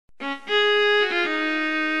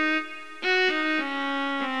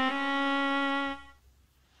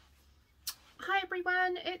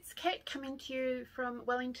Cat coming to you from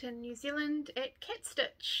Wellington, New Zealand at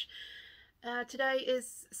CrossStitch. Today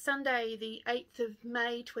is Sunday the 8th of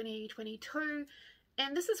May 2022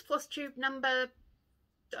 and this is FlossTube number,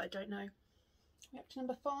 I don't know, we're up to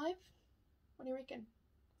number 5? What do you reckon?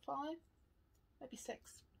 5? Maybe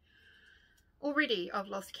 6. Already I've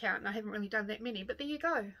lost count and I haven't really done that many, but there you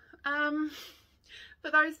go. For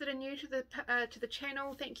those that are new to the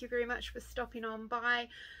channel, thank you very much for stopping on by.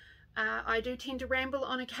 I do tend to ramble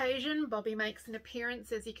on occasion. Bobby makes an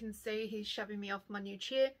appearance. As you can see, he's shoving me off my new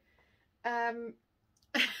chair.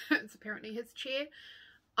 It's apparently his chair.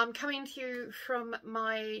 I'm coming to you from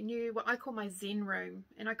my new, what I call my Zen room.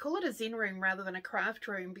 And I call it a Zen room rather than a craft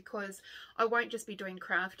room because I won't just be doing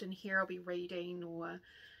craft in here. I'll be reading or,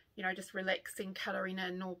 you know, just relaxing, colouring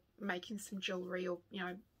in or making some jewellery or, you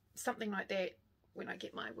know, something like that when I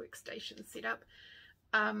get my workstation set up.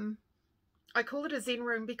 I call it a Zen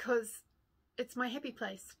room because it's my happy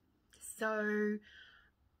place. So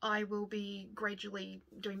I will be gradually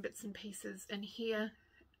doing bits and pieces in here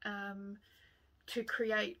to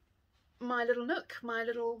create my little nook,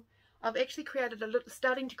 I've actually created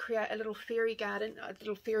starting to create a little fairy garden, a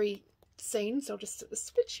little fairy scene. So I'll just sort of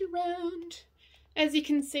switch around. As you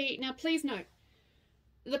can see, now please note,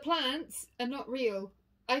 the plants are not real.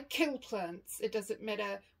 I kill plants. It doesn't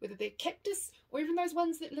matter whether they're cactus or even those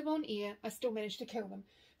ones that live on air. I still manage to kill them.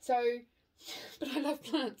 So, but I love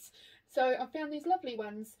plants. So I found these lovely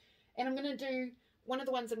ones, and I'm going to do, one of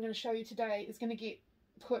the ones I'm going to show you today is going to get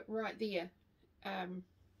put right there.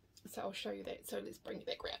 So I'll show you that. So let's bring it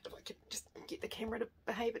back around if I could just get the camera to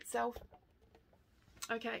behave itself.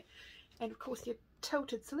 Okay, and of course you're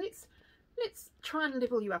tilted, so let's try and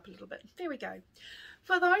level you up a little bit. There we go.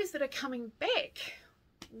 For those that are coming back,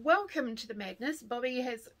 welcome to the madness. Bobby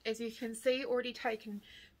has, as you can see, already taken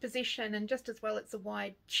possession, and just as well it's a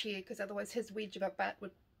wide chair because otherwise his wedge of a butt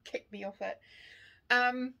would kick me off it.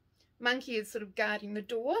 Monkey is sort of guarding the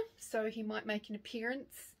door, so he might make an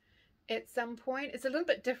appearance at some point. It's a little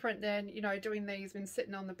bit different than, you know, doing these when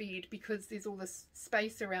sitting on the bed because there's all this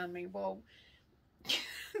space around me. Well,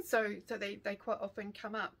 so they quite often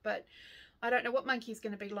come up, but I don't know what Monkey's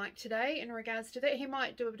going to be like today in regards to that. He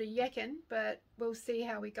might do a bit of yakking, but we'll see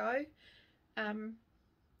how we go.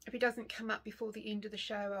 If he doesn't come up before the end of the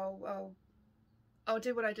show, I'll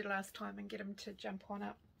do what I did last time and get him to jump on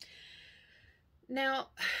up. Now,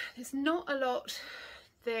 there's not a lot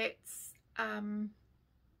that's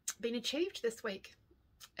been achieved this week,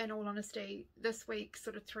 in all honesty. This week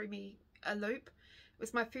sort of threw me a loop. It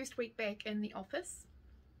was my first week back in the office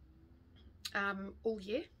all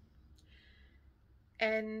year.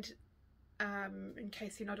 And in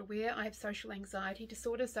case you're not aware, I have social anxiety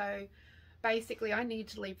disorder, so basically I need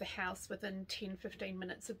to leave the house within 10-15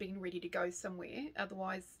 minutes of being ready to go somewhere,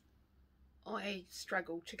 otherwise I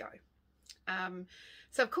struggle to go.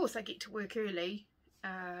 So of course I get to work early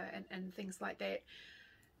and things like that.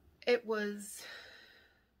 It was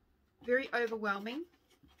very overwhelming.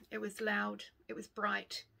 It was loud, it was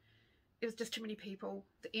bright, it was just too many people.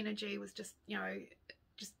 The energy was just, you know,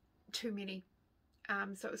 just too many.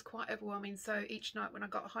 So it was quite overwhelming. So each night when I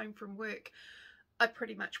got home from work, I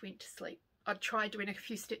pretty much went to sleep. I'd try doing a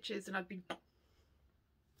few stitches and I'd be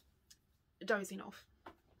dozing off.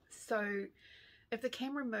 So if the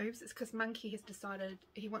camera moves, it's because Monkey has decided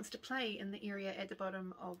he wants to play in the area at the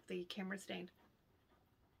bottom of the camera stand.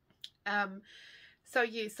 So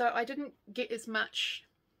yeah, so I didn't get as much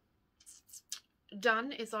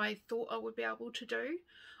done as I thought I would be able to do.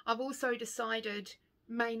 I've also decided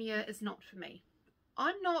mania is not for me.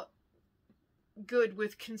 I'm not good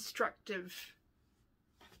with constructive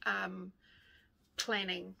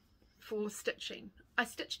planning for stitching. I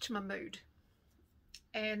stitch to my mood,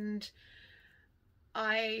 and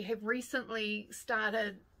I have recently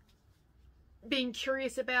started being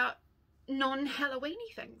curious about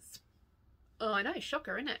non-Halloweeny things. Oh, I know,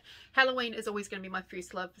 shocker, isn't it? Halloween is always going to be my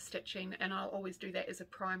first love for stitching, and I'll always do that as a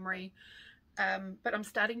primary. But I'm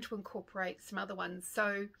starting to incorporate some other ones.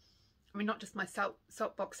 So, I mean, not just my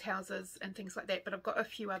Saltbox houses and things like that, but I've got a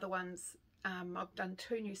few other ones. I've done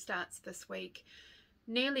 2 new starts this week.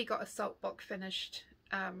 Nearly got a Saltbox finished,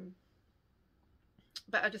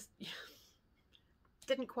 but I just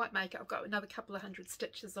didn't quite make it. I've got another couple of 100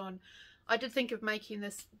 stitches on. I did think of making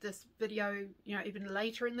this video, you know, even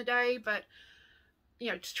later in the day, but,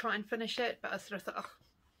 you know, to try and finish it. But I sort of thought, oh,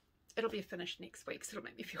 it'll be finished next week, so it'll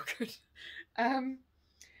make me feel good.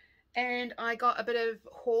 And I got a bit of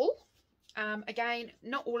haul. Again,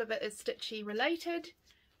 not all of it is stitchy related,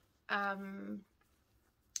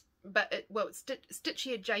 but it's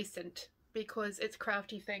stitchy adjacent because it's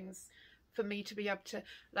crafty things for me to be able to,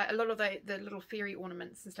 like a lot of the little fairy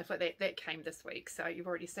ornaments and stuff like that, that came this week, so you've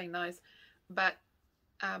already seen those. But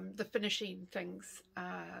the finishing things,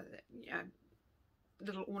 you know,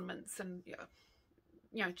 little ornaments and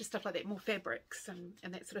you know, just stuff like that, more fabrics and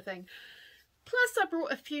that sort of thing. Plus I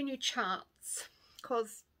brought a few new charts,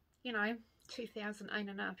 because, you know, 2,000 ain't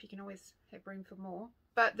enough, you can always have room for more.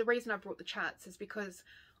 But the reason I brought the charts is because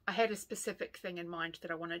I had a specific thing in mind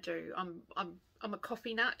that I want to do. I'm a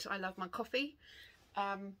coffee nut. I love my coffee.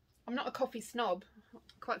 I'm not a coffee snob.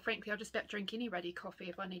 Quite frankly, I'll just about drink any ready coffee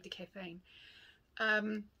if I need the caffeine.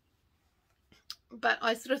 But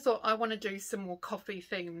I sort of thought I want to do some more coffee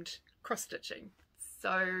themed cross stitching.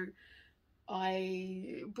 So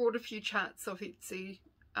I brought a few charts off Etsy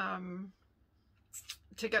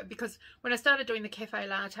to go, because when I started doing the cafe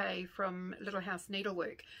latte from Little House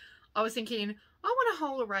Needlework, I was thinking, I want a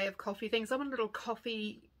whole array of coffee things. I want a little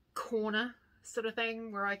coffee corner sort of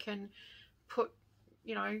thing where I can put,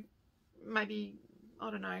 you know, maybe,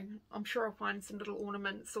 I don't know, I'm sure I'll find some little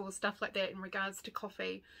ornaments or stuff like that in regards to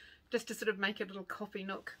coffee, just to sort of make a little coffee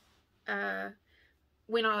nook.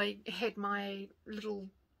 When I had my little,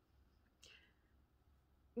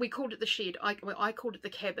 we called it the shed, I called it the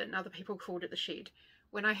cabin, other people called it the shed.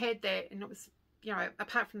 When I had that, and it was, you know,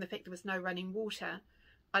 apart from the fact there was no running water,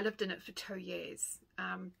 I lived in it for 2 years.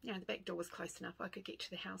 You know, the back door was close enough, I could get to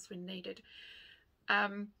the house when needed.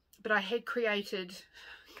 But I had created,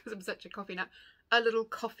 because I'm such a coffee nut, a little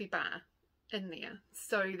coffee bar in there,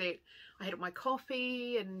 so that I had my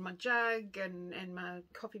coffee and my jug and my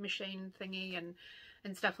coffee machine thingy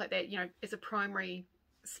and stuff like that, you know, as a primary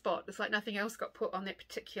spot. It's like nothing else got put on that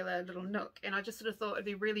particular little nook, and I just sort of thought it'd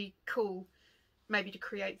be really cool maybe to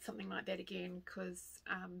create something like that again, because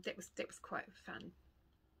that was quite fun.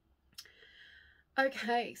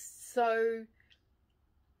 Okay, so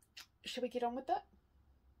shall we get on with it?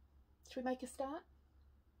 Should we make a start?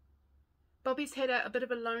 Bobby's had a bit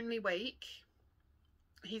of a lonely week.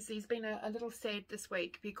 He's been a little sad this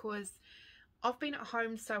week, because I've been at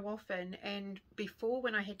home so often, and before,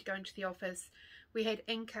 when I had to go into the office, we had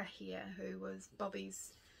Inca here, who was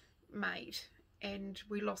Bobby's mate, and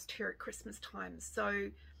we lost her at Christmas time. So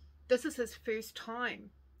this is his first time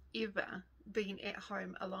ever being at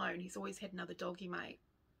home alone. He's always had another doggy mate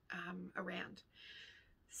around.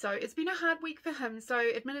 So it's been a hard week for him. So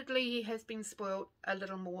admittedly, he has been spoiled a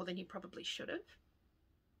little more than he probably should have,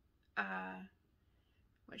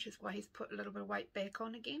 which is why he's put a little bit of weight back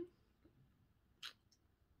on again.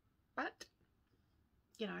 But,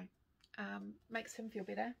 you know, makes him feel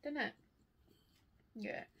better, doesn't it?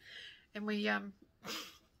 Yeah. And we had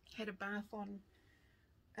a bath on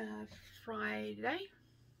Friday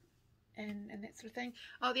and that sort of thing.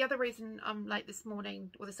 Oh, the other reason I'm late this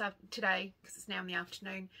morning, or today, because it's now in the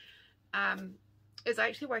afternoon, is I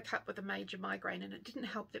actually woke up with a major migraine, and it didn't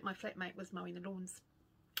help that my flatmate was mowing the lawns.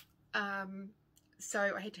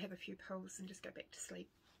 So I had to have a few pills and just go back to sleep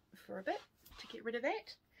for a bit to get rid of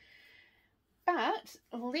that. But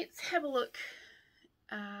let's have a look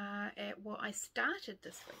at what I started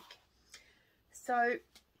this week. So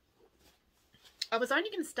I was only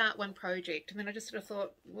going to start one project, and then I just sort of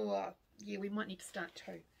thought, well, yeah, we might need to start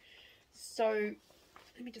two. So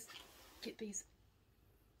let me just get these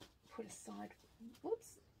put aside.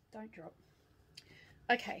 Whoops, don't drop.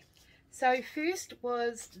 Okay, so first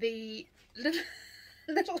was the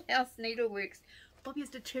Little House Needleworks. Bobby is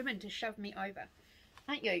determined to shove me over,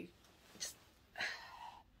 aren't you? Just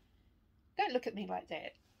don't look at me like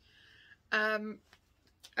that.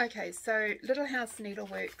 Okay, so Little House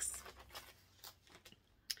Needleworks.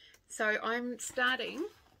 So I'm starting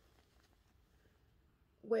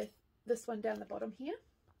with this one down the bottom here,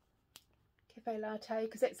 Cafe Latte,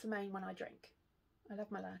 because that's the main one I drink. I love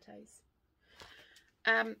my lattes.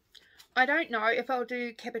 I don't know if I'll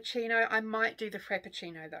do cappuccino. I might do the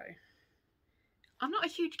frappuccino though. I'm not a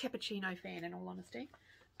huge cappuccino fan, in all honesty.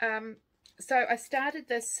 So I started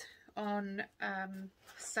this on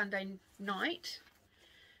Sunday night,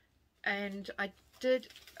 and I did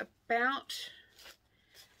about,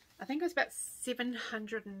 I think it was about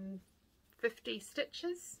 750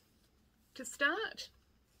 stitches to start.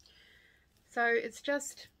 So it's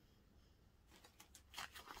just,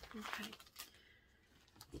 okay,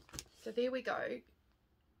 so there we go.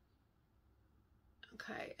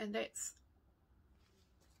 Okay, and that's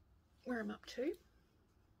where I'm up to.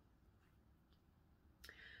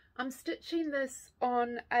 I'm stitching this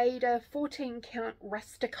on Ada 14 count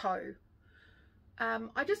Rustico.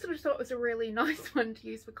 I just sort of thought it was a really nice one to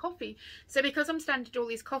use for coffee. So because I'm starting to do all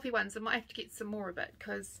these coffee ones, I might have to get some more of it,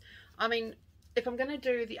 because I mean, if I'm going to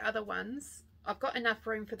do the other ones, I've got enough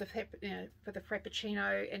room for the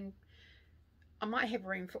frappuccino, and I might have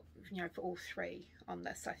room for, you know, for all three on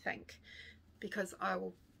this, I think, because I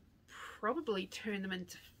will probably turn them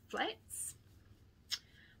into flats.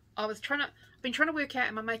 I've been trying to work out,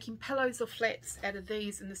 am I making pillows or flats out of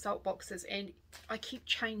these in the salt boxes, and I keep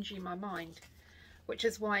changing my mind, which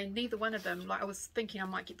is why neither one of them, like I was thinking I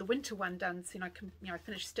might get the winter one done soon. I can, you know, I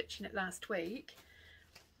finished stitching it last week.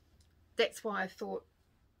 That's why I thought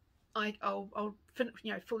I'll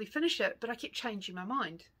you know, fully finish it, but I kept changing my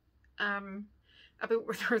mind. I thought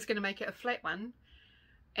whether I was going to make it a flat one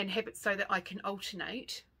and have it so that I can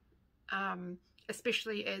alternate,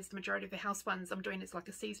 especially as the majority of the house ones I'm doing is like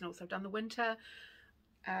a seasonal. So I've done the winter,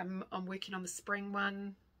 I'm working on the spring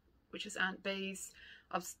one, which is Aunt Bee's.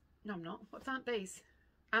 No, I'm not. What's Aunt Bee's?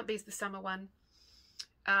 Aunt Bee's the summer one.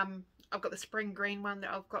 I've got the spring green one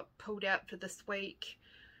that I've got pulled out for this week.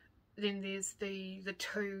 Then there's the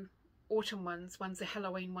two autumn ones. One's a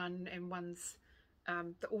Halloween one and one's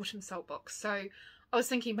the autumn salt box. So I was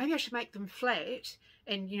thinking maybe I should make them flat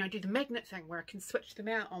and, you know, do the magnet thing where I can switch them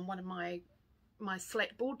out on one of my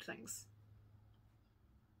slat board things.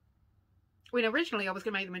 When originally I was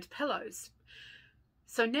going to make them into pillows.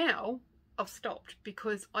 So now I've stopped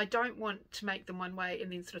because I don't want to make them one way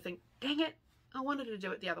and then sort of think, dang it, I wanted to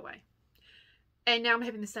do it the other way. And now I'm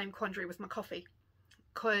having the same quandary with my coffee,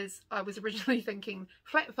 because I was originally thinking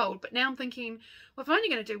flat fold, but now I'm thinking, well, if I'm only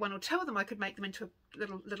going to do one or two of them, I could make them into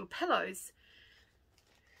little pillows.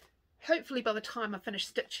 Hopefully by the time I finish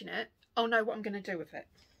stitching it, I'll know what I'm going to do with it.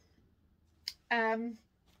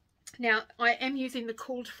 Now I am using the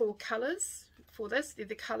called for colours for this. They're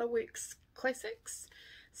the Colourworks Classics.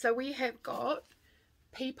 So we have got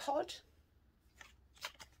Peapod,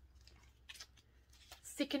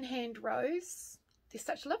 Secondhand Rose. They're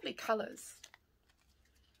such lovely colours.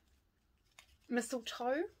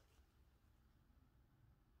 Mistletoe,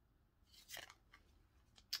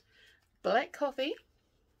 Black Coffee,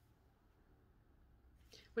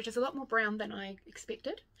 which is a lot more brown than I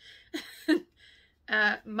expected.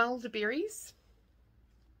 Mulberries,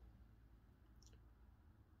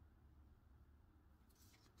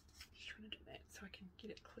 just trying to do that so I can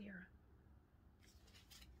get it clearer.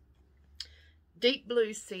 Deep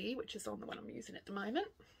Blue Sea, which is on the one I'm using at the moment.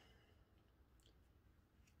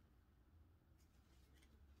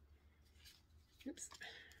 Oops.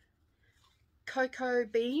 Cocoa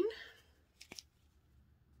Bean.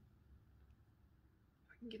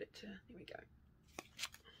 I can get it to, there we go.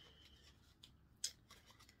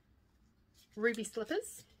 Ruby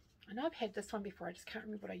Slippers. I know I've had this one before, I just can't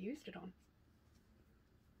remember what I used it on.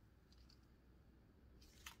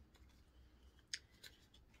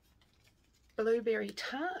 Blueberry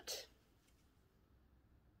Tart,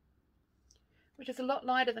 which is a lot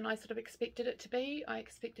lighter than I sort of expected it to be. I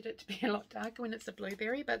expected it to be a lot darker when it's a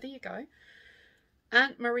blueberry, but there you go.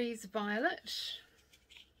 Aunt Marie's Violet.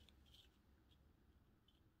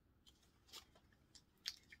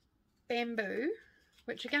 Bamboo,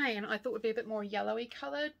 which again I thought would be a bit more yellowy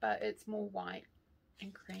coloured, but it's more white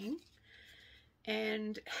and cream.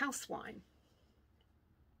 And House Wine.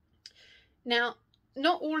 Now,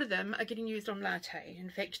 not all of them are getting used on latte. In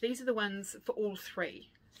fact, these are the ones for all three.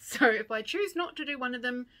 So if I choose not to do one of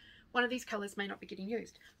them, one of these colours may not be getting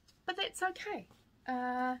used. But that's okay.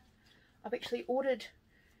 I've actually ordered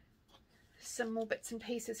some more bits and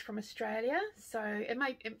pieces from Australia. So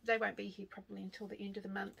they won't be here probably until the end of the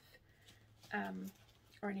month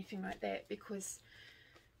or anything like that, because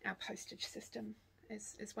our postage system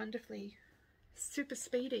is wonderfully super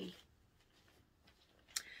speedy.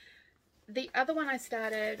 The other one I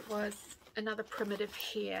started was another primitive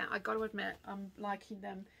Hare. I got to admit, I'm liking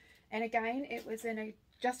them. And again, it was in a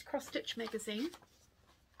Just CrossStitch magazine.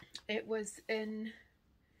 It was in,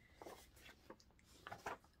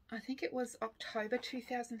 I think it was October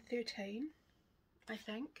 2013, I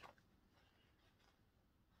think.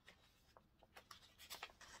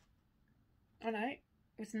 Oh no, it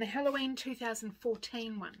was in the Halloween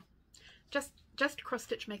 2014 one. Just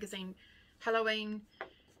CrossStitch magazine, Halloween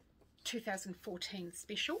 2014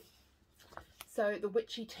 special. So the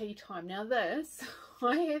Witchy Tea Time. Now this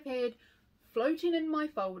I have had floating in my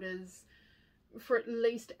folders for at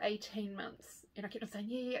least 18 months, and I kept on saying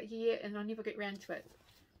yeah, and I never get around to it.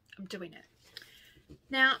 I'm doing it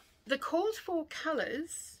now. The called for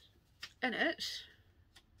colours in it,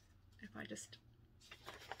 if I just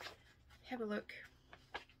have a look,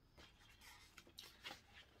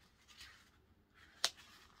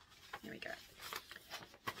 there we go.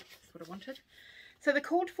 That's what I wanted. So the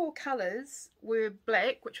called for colours were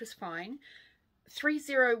black, which was fine,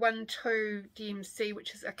 3012 DMC,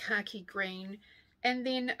 which is a khaki green, and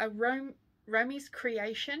then a Romy's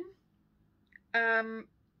Creation,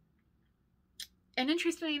 And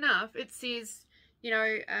interestingly enough, it says, you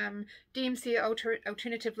know, DMC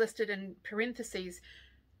alternative listed in parentheses,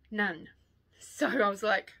 none. So I was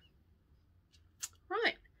like,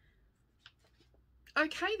 right,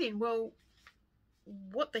 okay then, well,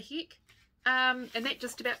 what the heck? And that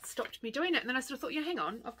just about stopped me doing it. And then I sort of thought, yeah, hang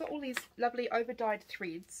on, I've got all these lovely over dyed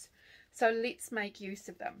threads, so let's make use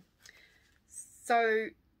of them. So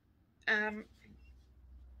I've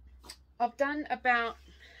done about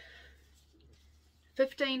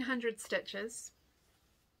 1,500 stitches.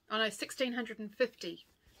 Oh no, 1,650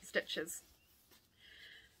 stitches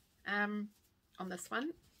on this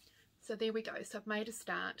one. So there we go. So I've made a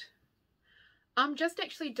start. I'm just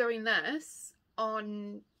actually doing this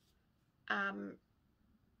on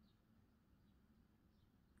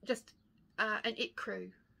just an Ecru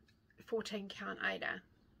 14 count Ada.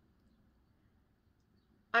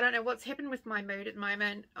 I don't know what's happened with my mood at the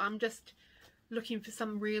moment. I'm just looking for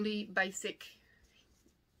some really basic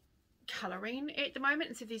colouring at the moment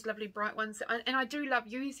instead of these lovely bright ones. And I do love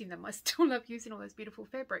using them. I still love using all those beautiful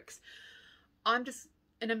fabrics. I'm just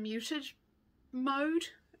in a muted mode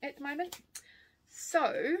at the moment.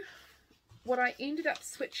 So what I ended up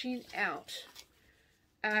switching out,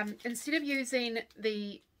 instead of using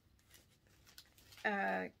the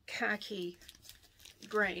khaki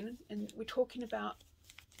green, and we're talking about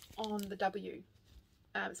on the W,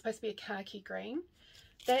 it's supposed to be a khaki green,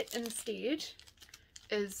 that instead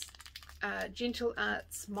is Gentle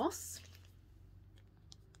Arts Moss,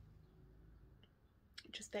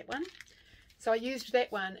 just that one. So I used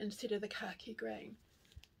that one instead of the khaki green,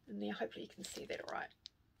 and now hopefully you can see that all right.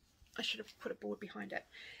 I should have put a board behind it.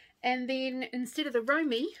 And then instead of the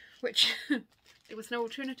Romy, which there was no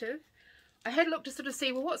alternative, I had looked to sort of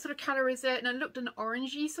see, well, what sort of colour is it? And I looked an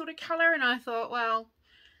orangey sort of colour, and I thought, well,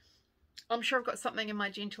 I'm sure I've got something in my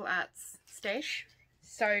Gentle Arts stash.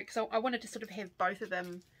 So, because I wanted to sort of have both of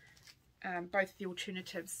them, both the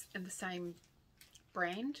alternatives in the same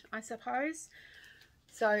brand, I suppose.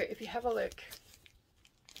 So if you have a look,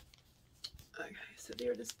 okay, so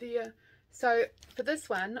there it is there. So for this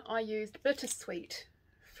one, I used Bittersweet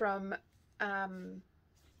from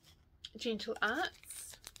Gentle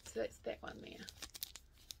Arts. So that's that one there.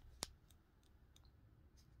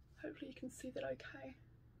 Hopefully you can see that okay.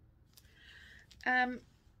 And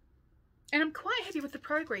I'm quite happy with the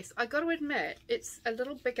progress. I got to admit, it's a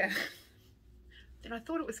little bigger than I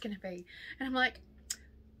thought it was going to be. And I'm like,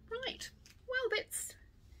 right, well,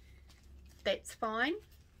 that's fine.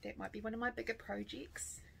 That might be one of my bigger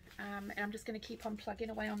projects. And I'm just going to keep on plugging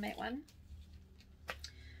away on that one.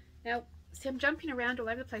 Now, see, I'm jumping around all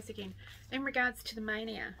over the place again. In regards to the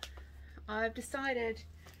mania, I've decided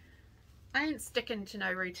I ain't sticking to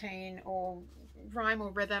no routine or rhyme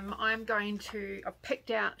or rhythm. I've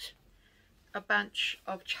picked out a bunch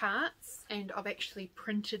of charts and I've actually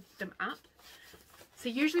printed them up. So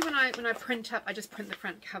usually when I print up, I just print the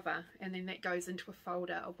front cover and then that goes into a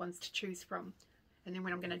folder of ones to choose from. And then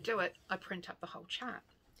when I'm going to do it, I print up the whole chart.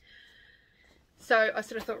 So I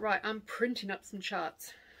sort of thought, right, I'm printing up some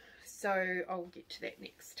charts. So I'll get to that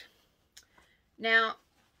next. Now,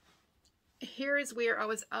 here is where I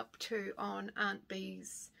was up to on Aunt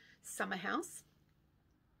Bee's summer house.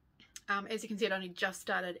 As you can see, I'd only just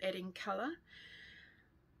started adding colour.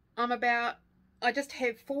 I just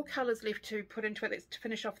have 4 colours left to put into it. That's to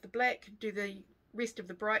finish off the black, do the rest of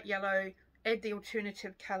the bright yellow, add the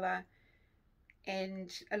alternative colour,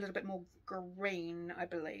 and a little bit more green, I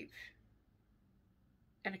believe,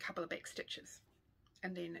 and a couple of back stitches.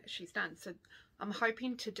 And then she's done. So I'm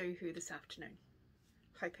hoping to do her this afternoon.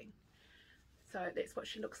 Hoping. So that's what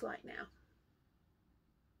she looks like now.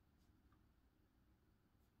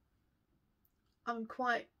 I'm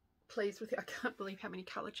quite pleased with it. I can't believe how many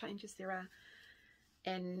colour changes there are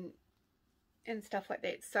and stuff like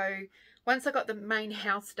that. So once I got the main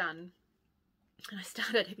house done and I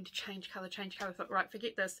started having to change colour, I thought, right,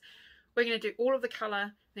 forget this. We're going to do all of the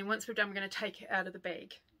colour. Then once we're done, we're going to take it out of the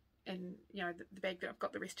bag. And, you know, the bag that I've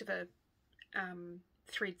got the rest of the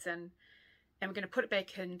threads in. And we're going to put it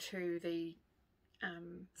back into the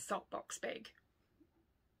Saltbox bag.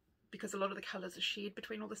 Because a lot of the colours are shared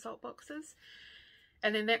between all the salt boxes.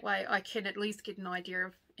 And then that way I can at least get an idea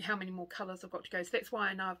of how many more colours I've got to go. So that's why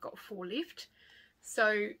I know I've got 4 left.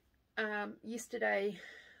 So yesterday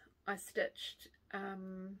I stitched,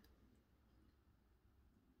 I've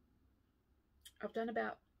done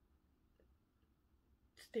about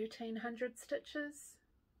 1,300 stitches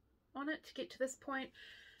on it to get to this point.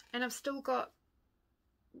 And I've still got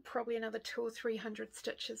probably another 200 or 300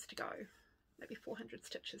 stitches to go. Maybe 400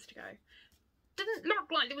 stitches to go. Didn't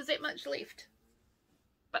look like there was that much left,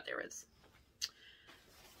 but there is.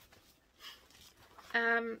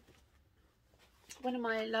 One of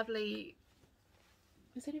my lovely,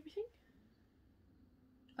 is that everything?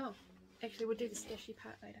 Oh, actually we'll do the stashy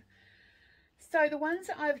part later. So the ones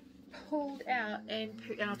that I've pulled out, and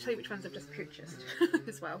I'll tell you which ones I've just purchased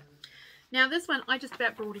as well. Now this one I just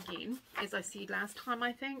about brought again, as I said last time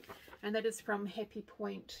I think, and that is from Happy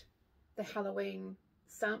Point, the Halloween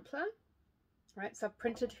sampler. Right, so I've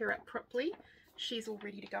printed her up properly. She's all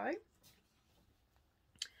ready to go.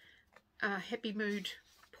 Happy Mood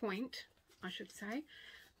Point, I should say.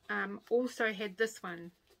 Also had this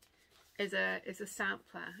one as a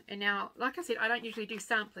sampler. And now, like I said, I don't usually do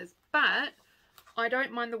samplers, but I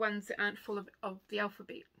don't mind the ones that aren't full of the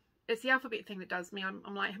alphabet. It's the alphabet thing that does me.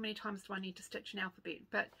 I'm like, how many times do I need to stitch an alphabet?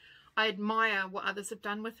 But I admire what others have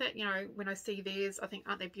done with it. You know, when I see theirs, I think,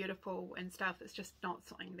 aren't they beautiful and stuff. It's just not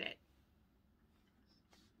something that,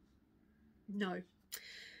 no.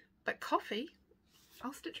 But coffee,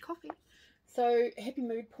 I'll stitch coffee. So Happy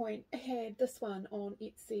Mood Point had this one on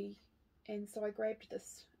Etsy, and so I grabbed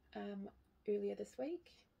this earlier this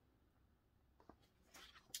week.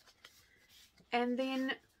 And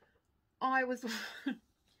then I was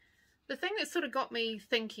the thing that sort of got me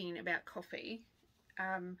thinking about coffee,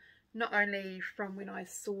 not only from when I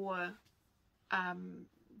saw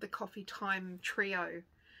the Coffee Time trio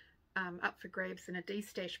up for grabs in a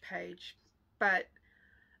D-Stash page, but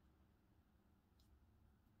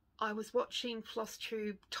I was watching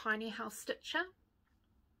FlossTube Tiny House Stitcher.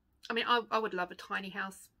 I mean, I would love a tiny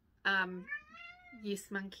house. Yes,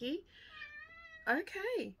 monkey.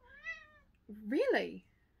 Okay. Really?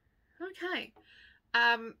 Okay.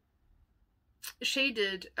 She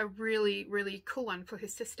did a really, really cool one for her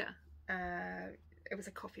sister. It was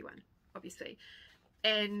a coffee one, obviously.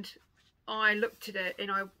 And I looked at it,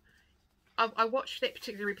 and I watched that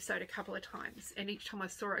particular episode a couple of times, and each time I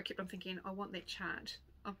saw it, I kept on thinking, I want that chart.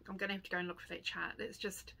 I'm going to have to go and look for that chart. It's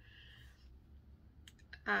just,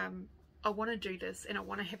 I want to do this, and I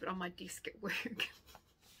want to have it on my desk at work.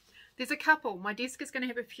 There's a couple. My desk is going to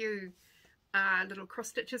have a few little cross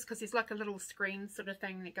stitches, because there's like a little screen sort of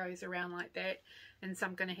thing that goes around like that, and so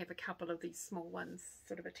I'm going to have a couple of these small ones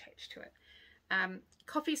sort of attached to it.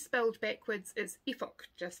 Coffee spelled backwards is efok.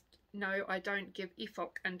 Just no, I don't give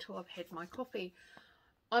efok until I've had my coffee.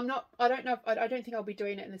 I don't think I'll be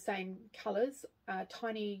doing it in the same colours.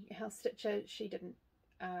 Tiny House Stitcher, she didn't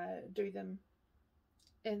do them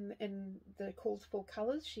in the called for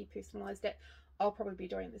colours. She personalised it. I'll probably be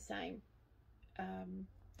doing the same.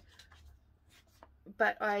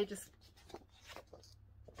 But I just,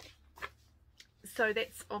 so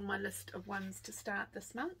that's on my list of ones to start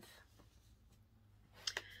this month.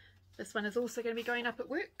 This one is also going to be going up at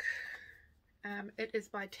work. It is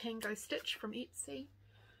by Tango Stitch from Etsy.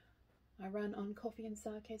 I run on Coffee and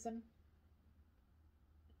Sarcasm.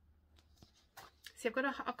 See,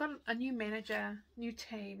 I've got a new manager, new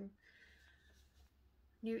team,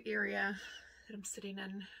 new area that I'm sitting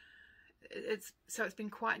in. It's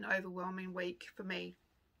been quite an overwhelming week for me,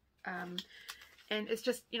 and it's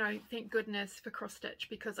just, you know, thank goodness for CrossStitch,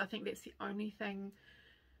 because I think that's the only thing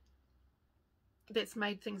that's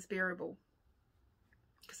made things bearable,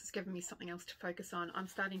 because it's given me something else to focus on. I'm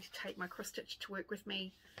starting to take my CrossStitch to work with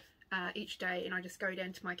me each day, and I just go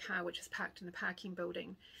down to my car, which is parked in the parking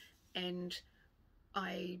building, and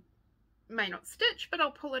I may not stitch, but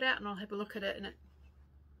I'll pull it out and I'll have a look at it, and it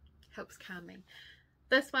helps calm me.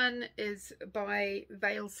 This one is by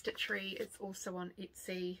Veil Stitchery. It's also on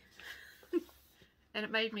Etsy. And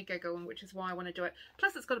it made me giggle, which is why I want to do it.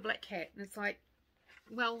 Plus it's got a black cat, and it's like,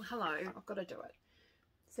 well, hello, I've got to do it.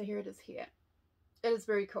 So here it is here. It is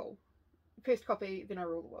very cool. First copy, then I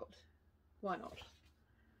rule the world. Why not?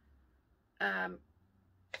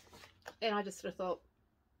 And I just sort of thought,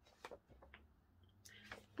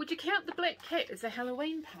 would you count the black cat as a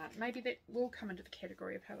Halloween part? Maybe that will come into the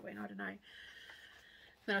category of Halloween, I don't know.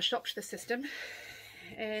 Then I shopped the system,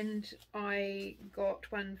 and I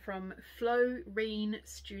got one from Floreen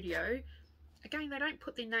Studio. Again, they don't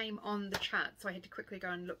put their name on the chart, so I had to quickly go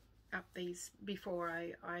and look up these before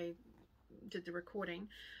I did the recording.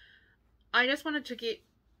 I just wanted to get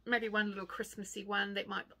maybe one little Christmassy one that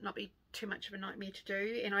might not be too much of a nightmare to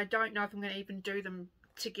do, and I don't know if I'm going to even do them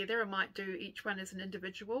together. I might do each one as an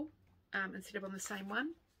individual instead of on the same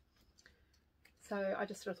one. So I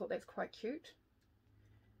just sort of thought that's quite cute.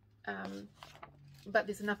 But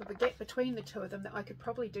there's enough of a gap between the two of them that I could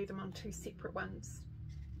probably do them on two separate ones,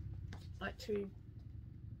 like two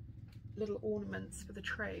little ornaments for the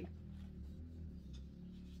tree.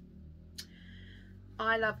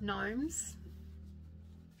 I love gnomes.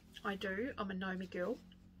 I do. I'm a gnomey girl.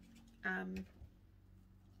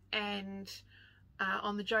 And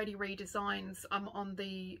on the Jodie redesigns, I'm on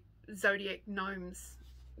the Zodiac Gnomes,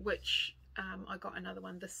 which I got another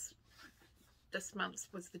one this month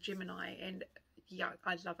was the Gemini, and yeah,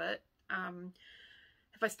 I love it.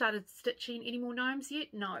 Have I started stitching any more gnomes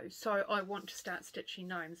yet? No, so I want to start stitching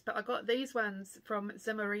gnomes. But I got these ones from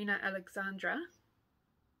Zimarina Alexandra.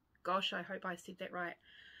 Gosh, I hope I said that right.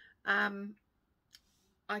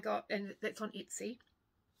 I got, and that's on Etsy.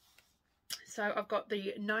 So I've got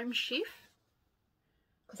the Gnome Chef,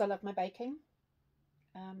 because I love my baking,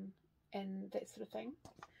 and that sort of thing.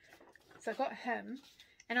 So I got him.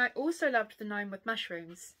 And I also loved the Gnome with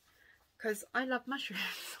mushrooms, because I love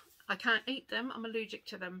mushrooms. I can't eat them, I'm allergic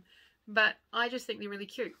to them, but I just think they're really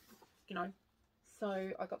cute, you know.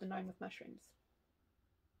 So I got the Gnome with mushrooms.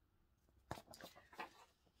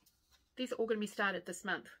 These are all going to be started this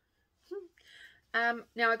month.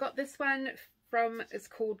 Now I got this one from, it's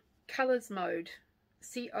called Colors Mode,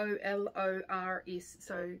 C-O-L-O-R-S,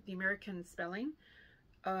 so the American spelling,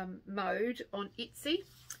 mode, on Etsy,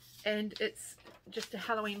 and it's just a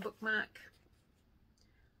Halloween bookmark.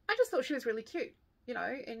 I just thought she was really cute, you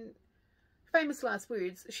know, and famous last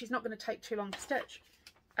words, she's not going to take too long to stitch.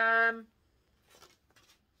 I don't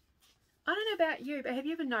know about you, but have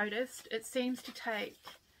you ever noticed it seems to take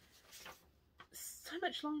so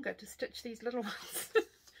much longer to stitch these little ones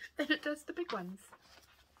than it does the big ones?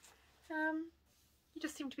 You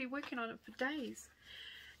just seem to be working on it for days.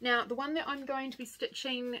 Now, the one that I'm going to be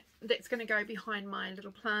stitching that's going to go behind my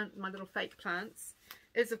little plant, my little fake plants,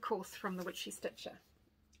 is of course from the Witchy Stitcher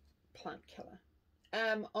Plant Killer.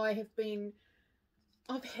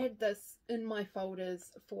 I've had this in my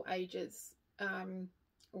folders for ages,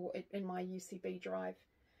 or in my UCB drive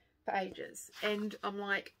for ages, and I'm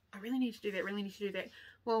like, I really need to do that, really need to do that.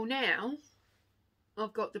 Well, now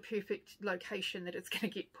I've got the perfect location that it's going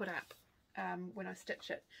to get put up when I stitch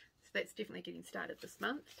it. So that's definitely getting started this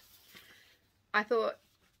month. I thought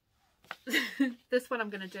this one I'm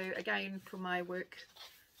going to do again for my work,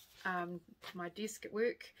 my desk at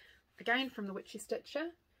work, again from the Witchy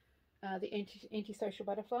Stitcher, the anti-social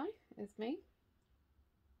butterfly is me.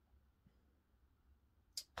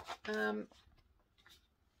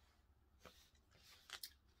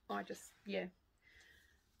 Yeah,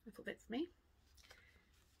 I thought that's me.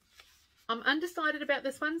 I'm undecided about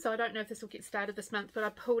this one, so I don't know if this will get started this month, but I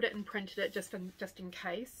pulled it and printed it just in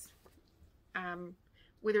case.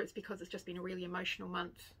 Whether it's because it's just been a really emotional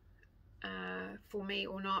month for me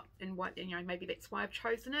or not, and what, you know, maybe that's why I've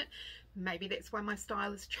chosen it. Maybe that's why my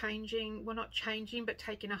style is changing. Well, not changing, but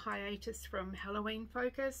taking a hiatus from Halloween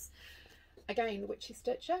focus. Again, the Witchy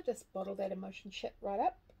Stitcher, just bottle that emotion shit right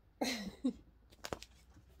up.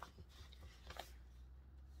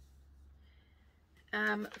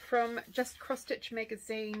 From Just CrossStitch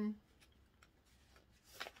magazine,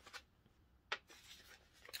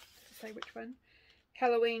 say which one,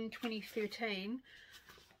 Halloween 2013.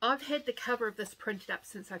 I've had the cover of this printed up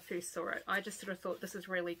since I first saw it. I just sort of thought this is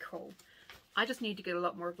really cool. I just need to get a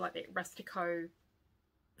lot more of like that rustico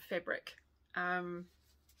fabric,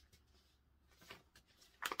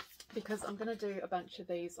 because I'm going to do a bunch of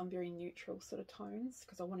these on very neutral sort of tones,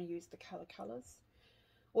 because I want to use the colours.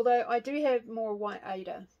 Although I do have more white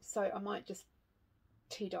Ada, so I might just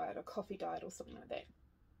tea dye it or coffee dye it or something like that.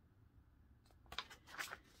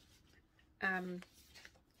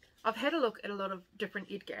 I've had a look at a lot of different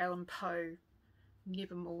Edgar Allan Poe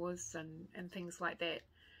Nevermores and things like that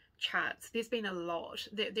charts. There's been a lot.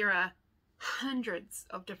 There are hundreds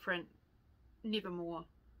of different Nevermore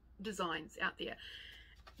designs out there.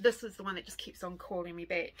 This is the one that just keeps on calling me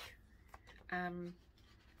back.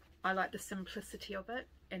 I like the simplicity of it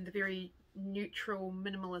and the very neutral,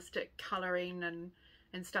 minimalistic colouring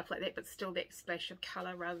and stuff like that, but still that splash of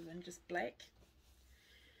colour rather than just black.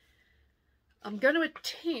 I'm going to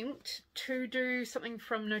attempt to do something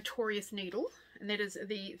from Notorious Needle, and that is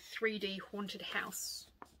the 3D Haunted House.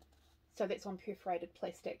 So that's on perforated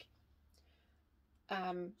plastic.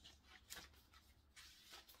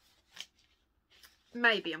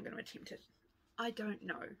 Maybe I'm going to attempt it. I don't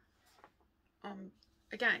know.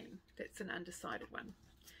 Again, that's an undecided one.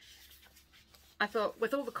 I thought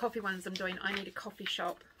with all the coffee ones I'm doing, I need a coffee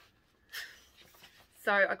shop.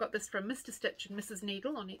 So I got this from Mr. Stitch and Mrs.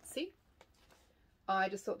 Needle on Etsy. I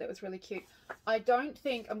just thought that was really cute. I don't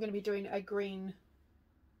think I'm going to be doing a green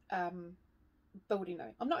building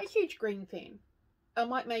though. I'm not a huge green fan. I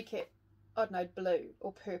might make it, I don't know, blue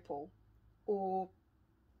or purple or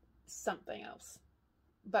something else.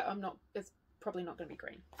 But I'm not, it's probably not going to be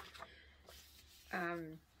green.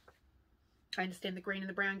 I understand the green and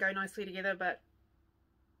the brown go nicely together, but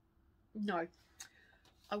no,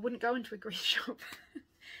 I wouldn't go into a green shop.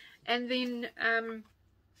 And then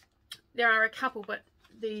there are a couple, but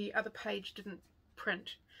the other page didn't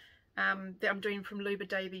print, that I'm doing from Luba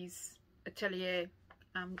Davies Atelier.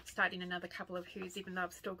 Starting another couple of hers, even though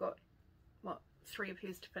I've still got, what, 3 of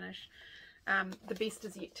hers to finish. The best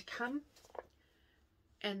is yet to come.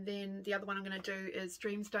 And then the other one I'm going to do is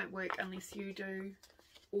Dreams Don't Work Unless You Do,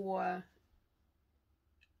 or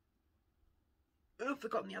oh, I've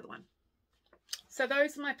forgotten the other one. So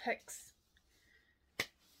those are my picks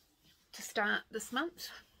to start this month.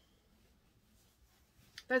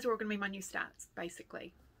 Those are all going to be my new starts,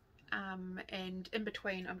 basically. And in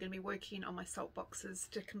between, I'm going to be working on my salt boxes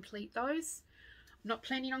to complete those. I'm not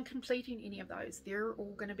planning on completing any of those. They're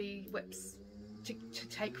all going to be whips to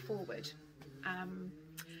take forward.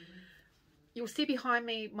 You'll see behind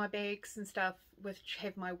me my bags and stuff which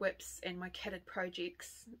have my whips and my kitted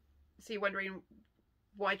projects. So you're wondering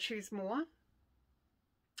why choose more?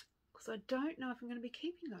 Because I don't know if I'm going to be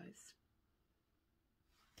keeping those.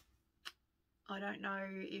 I don't know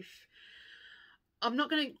if I'm not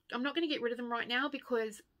going to get rid of them right now,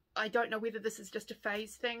 because I don't know whether this is just a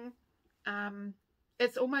phase thing.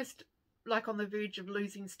 It's almost like on the verge of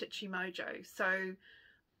losing Stitchy Mojo. So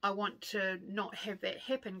I want to not have that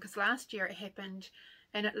happen, because last year it happened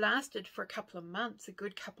and it lasted for a couple of months, a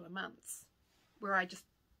good couple of months, where I just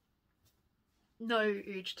no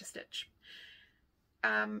urge to stitch.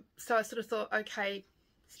 So I sort of thought, okay,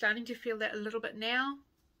 starting to feel that a little bit now.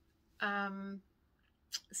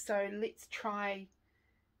 So let's try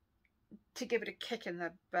to give it a kick in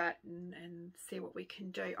the butt and see what we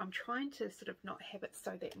can do. I'm trying to sort of not have it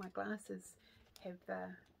so that my glasses have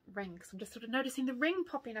rings. I'm just sort of noticing the ring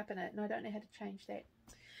popping up in it, and I don't know how to change that.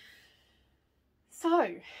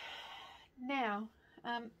 So now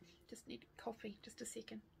just need coffee, just a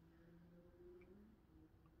second.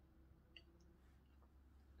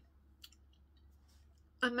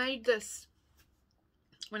 I made this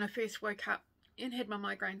when I first woke up and had my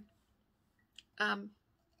migraine, and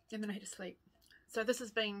then I had to sleep. So this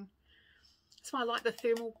has been, that's why I like the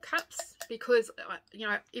thermal cups, because you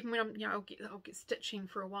know, even when I'm, you know, I'll get stitching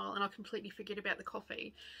for a while and I'll completely forget about the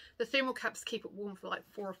coffee. The thermal cups keep it warm for like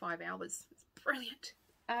 4 or 5 hours. It's brilliant.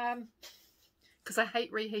 Because I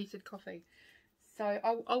hate reheated coffee. So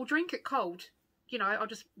I'll drink it cold. You know, I'll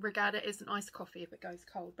just regard it as an iced coffee if it goes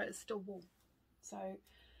cold, but it's still warm. So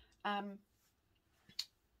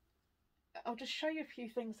I'll just show you a few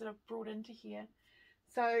things that I've brought into here.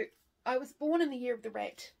 So I was born in the year of the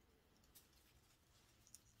rat.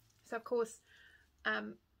 So of course,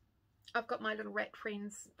 I've got my little rat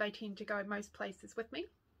friends. They tend to go most places with me.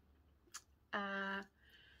 They're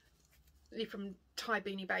from Thyme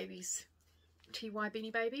Beanie Babies. TY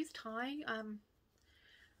Beanie Babies, Thai. I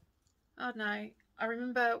don't know. I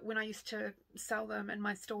remember when I used to sell them in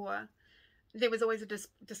my store, there was always a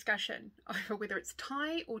discussion over whether it's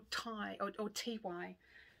Thai or TY,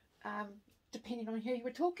 depending on who you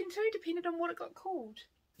were talking to, depending on what it got called.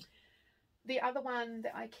 The other one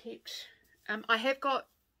that I kept, I have got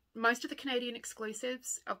most of the Canadian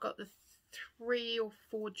exclusives. I've got the 3 or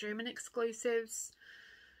 4 German exclusives,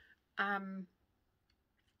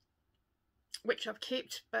 which I've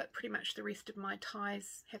kept, but pretty much the rest of my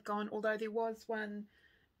ties have gone, although there was one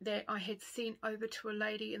that I had sent over to a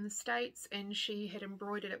lady in the States, and she had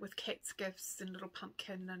embroidered it with cat's gifts and little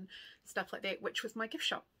pumpkin and stuff like that, which was my gift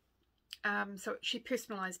shop. So she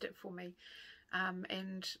personalised it for me,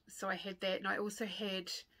 and so I had that, and I also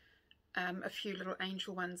had a few little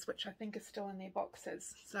angel ones, which I think are still in their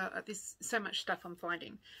boxes. So there's so much stuff I'm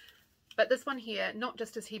finding. But this one here, not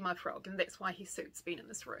just is he my frog, and that's why his suit's been in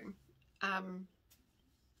this room,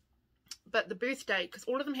 but the birth date, because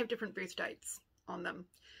all of them have different birth dates on them.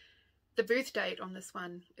 The birth date on this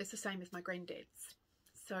one is the same as my granddad's.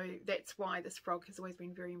 So that's why this frog has always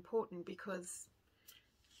been very important, because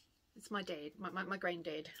it's my dad, my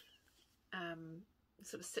granddad,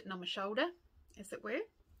 sort of sitting on my shoulder, as it were.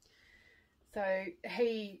 So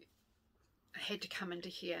he had to come into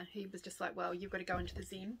here. He was just like, well, you've got to go into the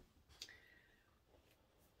Zen.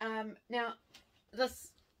 Now,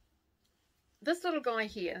 this little guy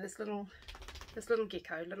here, this little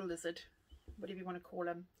gecko, little lizard, whatever you want to call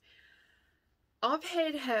him, I've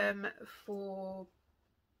had him for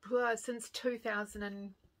since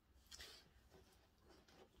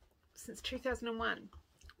 2001.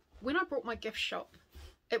 When I brought my gift shop,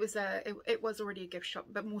 it was already a gift shop,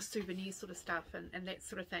 but more souvenir sort of stuff and that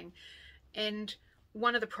sort of thing. And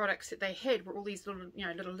one of the products that they had were all these little, you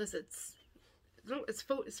know, little lizards. It's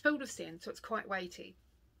filled with sand, so it's quite weighty.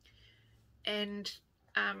 And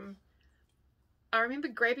I remember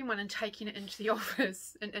grabbing one and taking it into the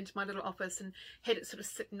office, into my little office, and had it sort of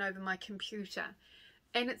sitting over my computer.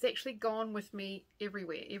 And it's actually gone with me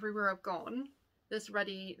everywhere. Everywhere I've gone, this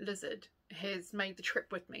ruddy lizard has made the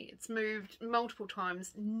trip with me. It's moved multiple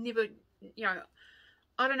times. Never, you know,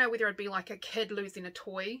 I don't know whether I'd be like a kid losing a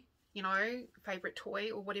toy, you know, favourite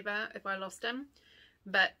toy or whatever if I lost him.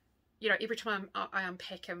 But, you know, every time I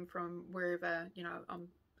unpack him from wherever, you know, I'm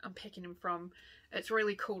unpacking him from, it's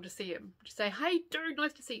really cool to see him. Just say, hey dude,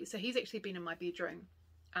 nice to see you. So he's actually been in my bedroom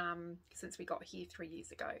since we got here 3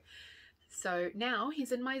 years ago. So now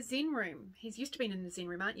he's in my Zen room. He's used to being in the Zen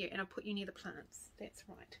room, aren't you? And I'll put you near the plants. That's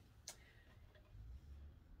right.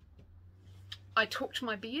 I talk to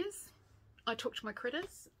my bears. I talk to my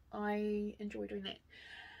critters. I enjoy doing that.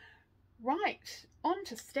 Right, on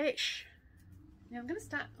to stash. Now I'm going to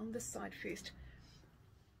start on this side first.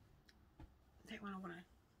 That one I want to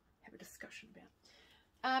have a discussion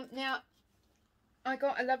about. Now, I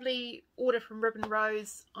got a lovely order from Ribbon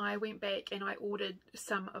Rose. I went back and I ordered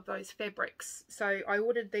some of those fabrics. So I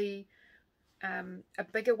ordered the a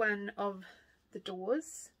bigger one of the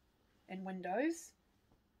doors and windows,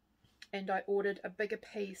 and I ordered a bigger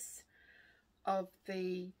piece of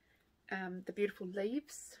the beautiful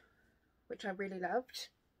leaves, which I really loved.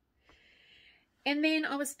 And then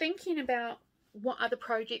I was thinking about what other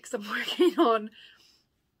projects I'm working on.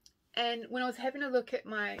 And when I was having a look at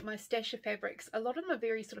my stash of fabrics, a lot of them are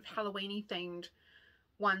very sort of Halloween-y themed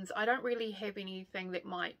ones. I don't really have anything that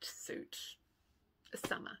might suit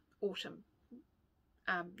summer, autumn,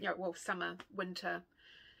 you know, well, summer, winter,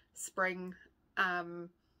 spring,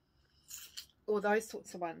 or those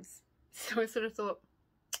sorts of ones. So I sort of thought,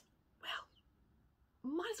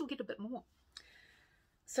 well, might as well get a bit more.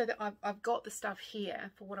 So that I've got the stuff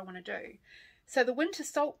here for what I want to do. So the winter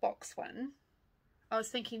Saltbox one, I was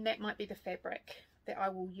thinking that might be the fabric that I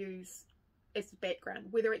will use as the background,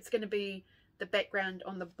 whether it's going to be the background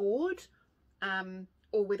on the board,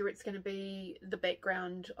 or whether it's going to be the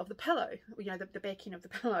background of the pillow, you know, the backing of the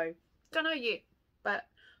pillow. Don't know yet, but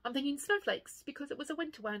I'm thinking snowflakes because it was a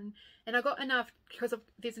winter one, and I got enough because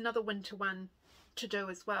there's another winter one to do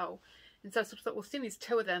as well. And so I sort of thought, well, since there's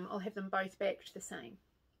two of them, I'll have them both backed the same,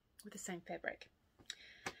 with the same fabric.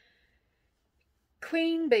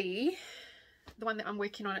 Queen Bee, the one that I'm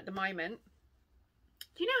working on at the moment,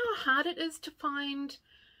 do you know how hard it is to find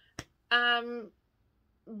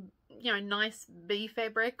you know, nice bee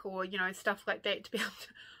fabric or, you know, stuff like that to be able to,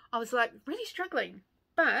 I was like really struggling,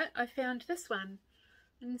 but I found this one.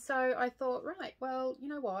 And so I thought, right, well, you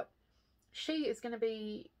know what, she is going to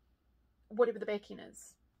be whatever the backing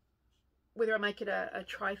is, whether I make it a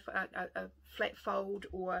flat fold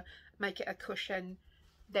or make it a cushion,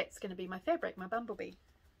 that's going to be my fabric, my bumblebee.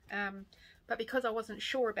 But because I wasn't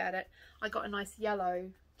sure about it, I got a nice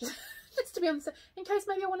yellow, just to be honest, in case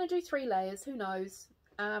maybe I want to do 3 layers, who knows.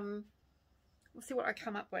 We'll see what I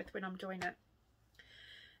come up with when I'm doing it.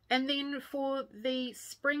 And then for the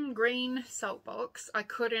spring green Saltbox, I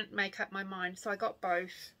couldn't make up my mind, so I got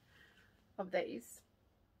both of these,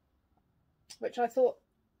 which I thought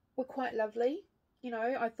were quite lovely. You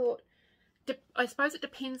know, I thought, I suppose it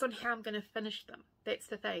depends on how I'm going to finish them. That's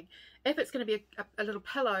the thing. If it's going to be a little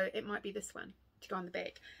pillow, it might be this one to go on the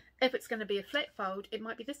back. If it's going to be a flat fold, it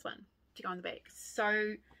might be this one to go on the back.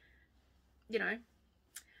 So, you know,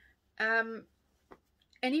 and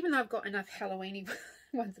even though I've got enough Halloween-y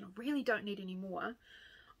ones and I really don't need any more,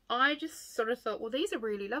 I just sort of thought, well, these are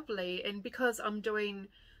really lovely. And because I'm doing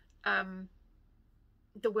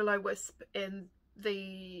the Will-O-Wisp and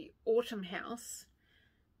the Autumn House,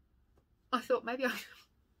 I thought maybe I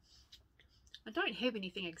don't have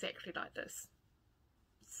anything exactly like this.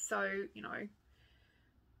 So, you know,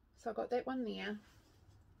 so I got that one there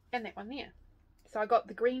and that one there. So I got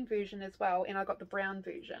the green version as well, and I got the brown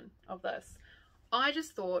version of this. I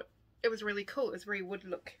just thought it was really cool. It was very wood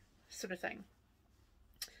look sort of thing.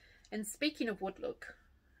 And speaking of wood look,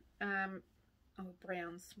 oh,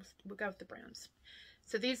 browns. We'll go with the browns.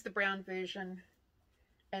 So there's the brown version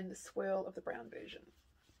and the swirl of the brown version.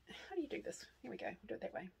 How do you do this? Here we go. We'll do it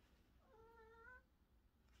that way.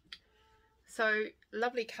 So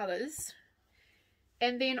lovely colours.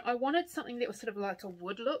 And then I wanted something that was sort of like a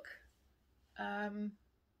wood look. But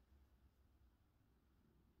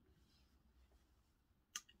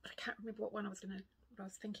I can't remember what one what I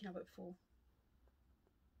was thinking of it for.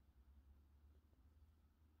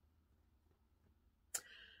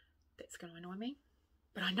 That's going to annoy me.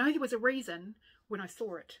 But I know there was a reason when I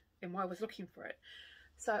saw it and why I was looking for it.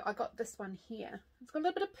 So I got this one here. It's got a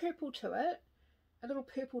little bit of purple to it, a little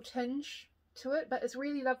purple tinge to it, but it's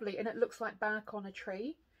really lovely and it looks like bark on a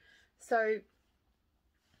tree. So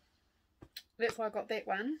that's why I got that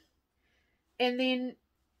one. And then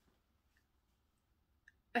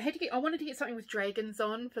I wanted to get something with dragons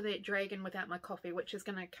on for that dragon without my coffee, which is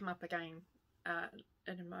going to come up again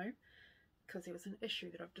in a mo, because there was an issue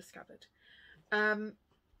that I've discovered.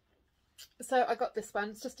 So I got this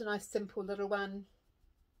one. It's just a nice simple little one,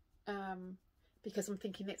 because I'm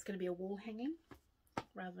thinking that's going to be a wall hanging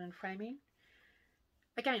rather than framing.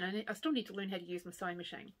 Again, I still need to learn how to use my sewing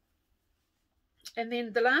machine. And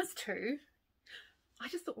then the last two I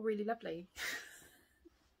just thought were really lovely.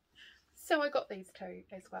 So I got these two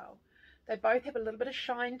as well. They both have a little bit of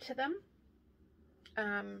shine to them.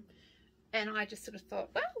 And I just sort of thought,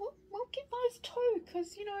 well, we'll get those two,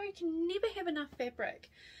 because, you know, you can never have enough fabric.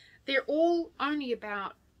 They're all only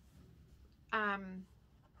about,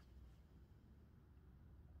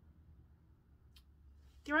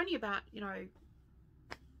 you know,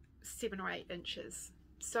 7 or 8 inches.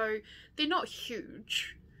 So they're not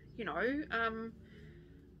huge, you know,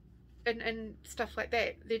 and stuff like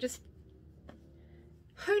that. They're just,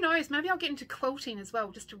 who knows, maybe I'll get into quilting as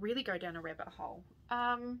well, just to really go down a rabbit hole.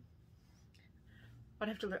 I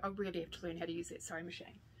really have to learn how to use that sewing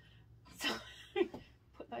machine. So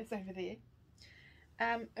put those over there.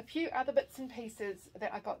 A few other bits and pieces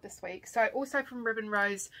that I got this week. So also from Ribbon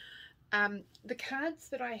Rose, the cards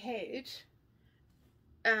that I had,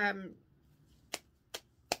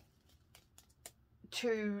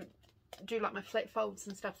 to do like my flat folds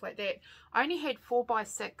and stuff like that, I only had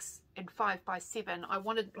 4x6 and 5x7. I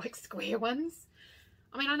wanted like square ones.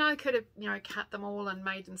 I mean, I know I could have, you know, cut them all and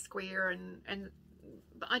made them square,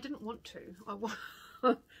 but I didn't want to. I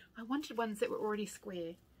wanted ones that were already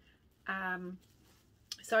square.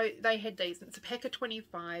 So they had these, and it's a pack of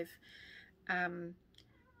 25.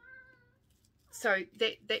 So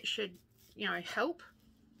that should, you know, help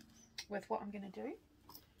with what I'm going to do.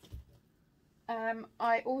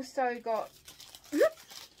 I also got, sorry,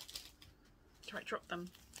 I dropped them.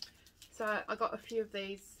 So I got a few of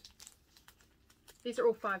these. These are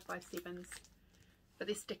all 5x7s, but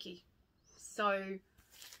they're sticky. So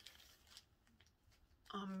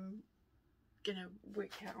I'm gonna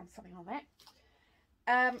work out on something on that.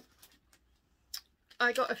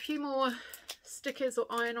 I got a few more stickers or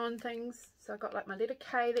iron-on things. So I got like my letter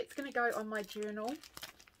K, that's gonna go on my journal.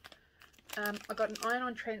 I got an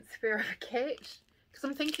iron-on transfer of a cat, because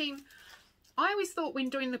I'm thinking, I always thought when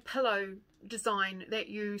doing the pillow design that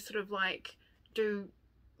you sort of like do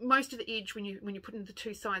most of the edge when you're putting the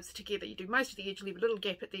two sides together. You do most of the edge, leave a little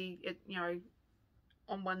gap at you know,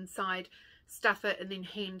 on one side, stuff it, and then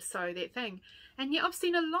hand sew that thing. And yet I've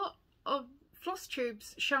seen a lot of floss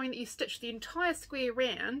tubes showing that you stitch the entire square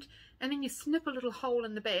round, and then you snip a little hole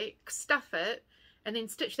in the back, stuff it, and then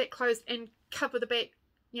stitch that closed and cover the back,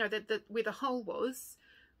 you know, where the hole was,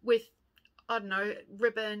 with, I don't know,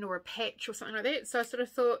 ribbon or a patch or something like that. So I sort of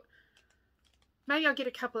thought, maybe I'll get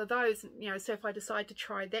a couple of those, you know, so if I decide to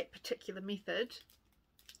try that particular method,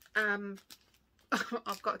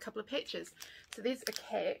 I've got a couple of patches. So there's a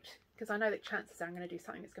cat, because I know that chances are I'm going to do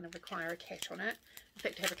something that's going to require a cat on it. In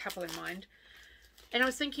fact, I have a couple in mind. And I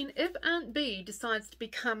was thinking, if Aunt B decides to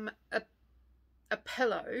become a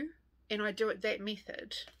pillow, and I do it that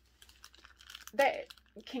method, that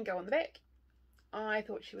can go on the back. I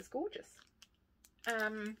thought she was gorgeous.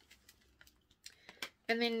 And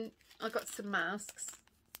then I got some masks,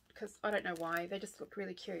 because I don't know why, they just look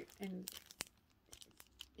really cute. And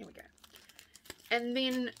here we go. And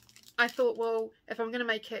then I thought, well, if I'm going to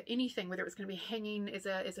make it anything, whether it's going to be hanging as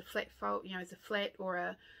a flat fold, you know, as a flat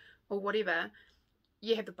or whatever,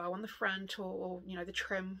 you have the bow on the front, or you know, the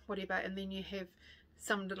trim, whatever, and then you have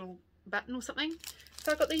some little button or something.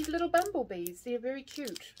 So I got these little bumblebees. They're very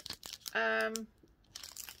cute. So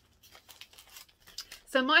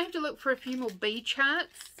I might have to look for a few more bee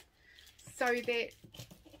charts, so that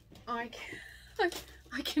I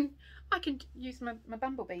can use my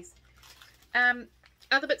bumblebees.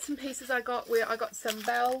 Other bits and pieces I got some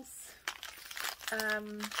bells, a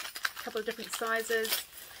couple of different sizes.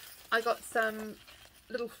 I got some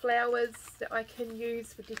little flowers that I can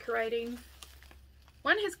use for decorating.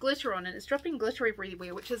 One has glitter on it. It's dropping glitter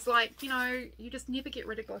everywhere, which is like, you know, you just never get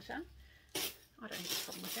rid of glitter. I don't have a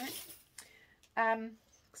problem with that.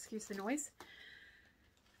 Excuse the noise.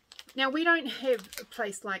 Now, we don't have a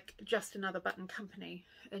place like Just Another Button Company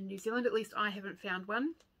in New Zealand. At least I haven't found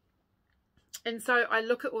one. And so I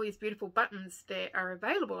look at all these beautiful buttons that are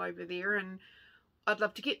available over there, and I'd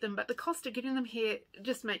love to get them, but the cost of getting them here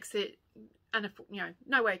just makes it, you know,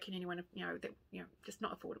 no way can anyone, you know, that, you know, just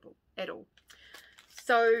not affordable at all.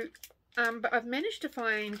 So, but I've managed to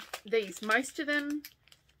find these. Most of them,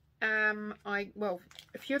 well,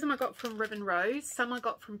 a few of them I got from Ribbon Rose. Some I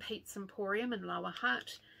got from Pete's Emporium in Lower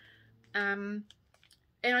Hutt.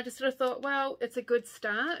 And I just sort of thought, well, it's a good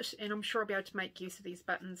start, and I'm sure I'll be able to make use of these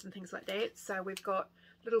buttons and things like that. So we've got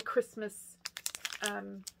little Christmas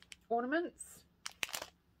ornaments.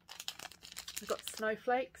 We've got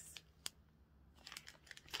snowflakes,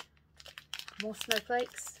 more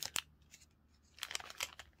snowflakes,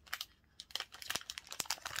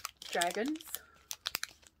 dragons,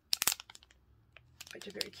 which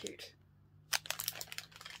are very cute,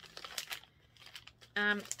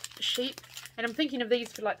 sheep, and I'm thinking of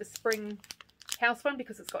these for like the spring house one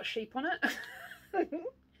because it's got sheep on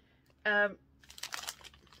it.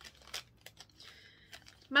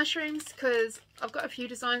 Mushrooms, because I've got a few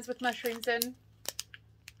designs with mushrooms in.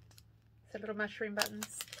 So little mushroom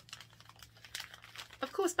buttons.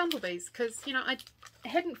 Of course, bumblebees, because you know I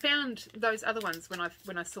hadn't found those other ones when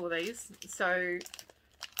I saw these. So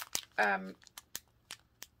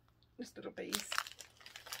just little bees.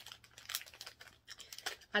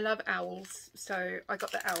 I love owls, so I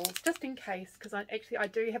got the owls just in case, because I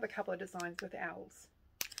do have a couple of designs with owls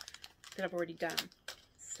that I've already done.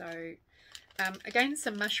 So again,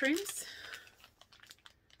 some mushrooms,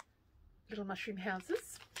 little mushroom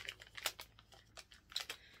houses,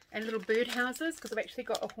 and little bird houses, because I've actually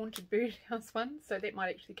got a haunted bird house one, so that might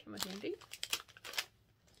actually come in handy.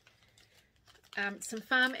 Some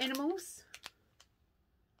farm animals.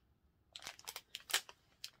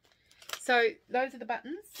 So those are the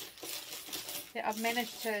buttons that I've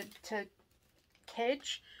managed to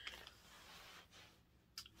cadge.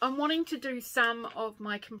 I'm wanting to do some of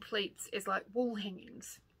my completes as like wall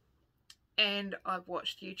hangings, and I've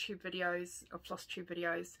watched YouTube videos or FlossTube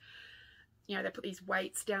videos. You know, they put these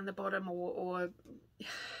weights down the bottom, or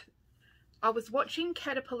I was watching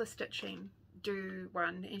Caterpillar Stitching do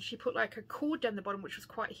one, and she put like a cord down the bottom which was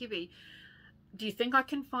quite heavy. Do you think I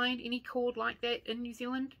can find any cord like that in New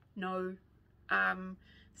Zealand? No.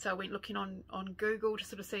 So I went looking on Google to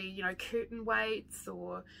sort of see, you know, curtain weights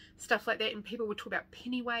or stuff like that, and people would talk about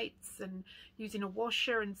penny weights and using a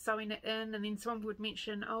washer and sewing it in, and then someone would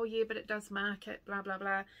mention, oh yeah, but it does mark it, blah blah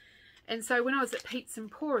blah. And so when I was at Pete's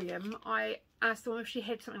Emporium, I asked them if she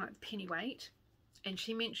had something like the penny weight, and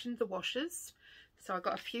she mentioned the washers. So I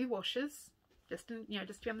got a few washers, just to be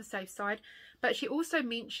on the safe side. But she also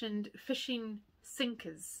mentioned fishing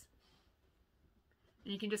sinkers.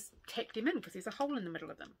 And you can just tack them in because there's a hole in the middle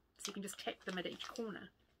of them. So you can just tack them at each corner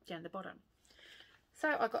down the bottom.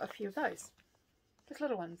 So I got a few of those. Just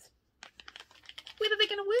little ones. Whether they're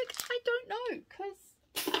going to work, I don't know,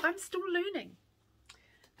 because I'm still learning.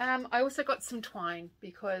 I also got some twine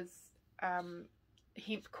because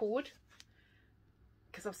hemp cord,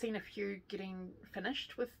 because I've seen a few getting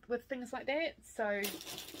finished with things like that. So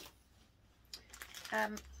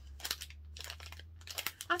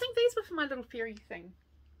I think these were for my little fairy thing.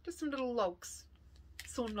 Just some little logs,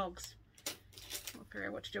 sawn logs. I'll figure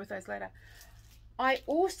out what to do with those later. I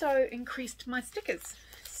also increased my stickers.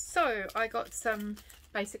 So I got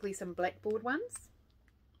basically some blackboard ones.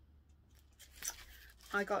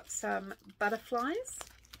 I got some butterflies.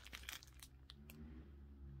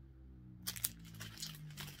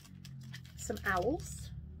 Some owls.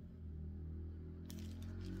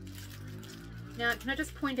 Now, can I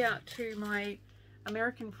just point out to my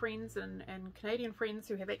American friends and Canadian friends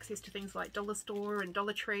who have access to things like Dollar Store and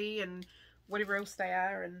Dollar Tree and whatever else they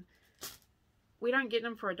are, and we don't get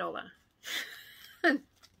them for $1.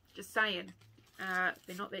 Just saying,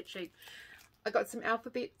 they're not that cheap. I got some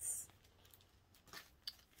alphabets,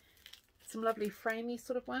 some lovely framey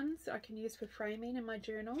sort of ones that I can use for framing in my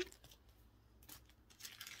journal.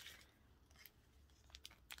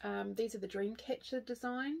 These are the Dreamcatcher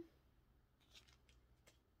design.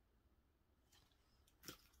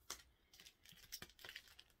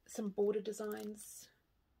 Some border designs.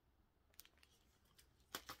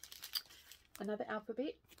 Another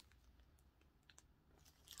alphabet.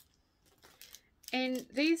 And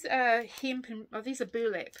these are hemp and these are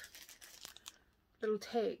burlap little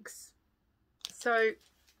tags. So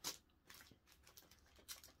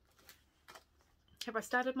have I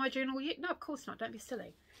started my journal yet? No, of course not. Don't be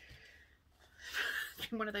silly. It's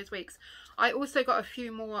been one of those weeks. I also got a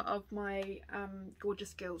few more of my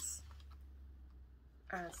Gorgeous Girls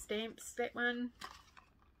stamps. That one.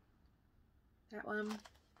 That one.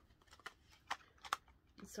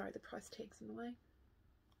 I'm sorry, the price tag's in the way.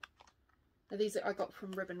 Now these I got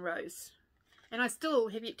from Ribbon Rose. And I still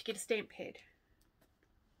have yet to get a stamp pad.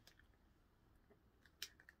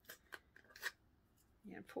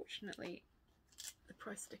 Yeah, unfortunately, the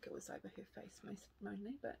price sticker was over her face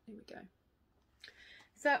mainly, but here we go.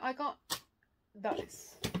 So I got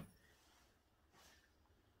those.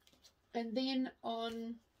 And then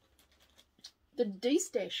on the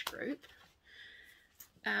D-Stash group,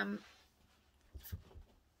 I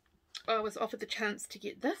was offered the chance to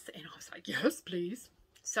get this, and I was like, yes, please.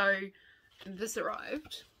 So this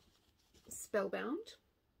arrived, spellbound,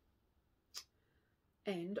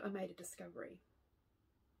 and I made a discovery.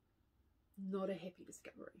 Not a happy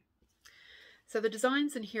discovery. So the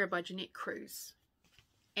designs in here are by Jeanette Cruz,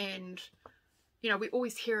 and you know, we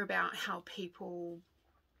always hear about how people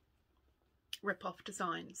rip off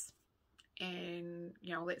designs and,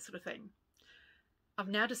 you know, all that sort of thing. I've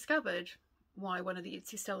now discovered why one of the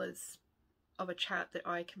Etsy sellers of a chart that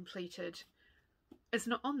I completed is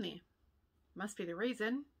not on there. Must be the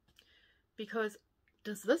reason, because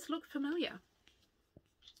does this look familiar?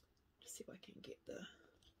 Let's see if I can get the...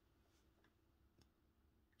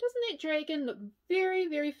 Doesn't that dragon look very,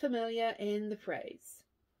 very familiar in the phrase?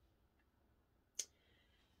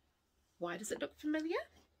 Why does it look familiar?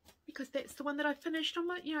 Because that's the one that I finished on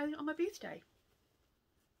my, you know, on my birthday.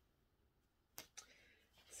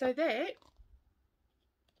 So that,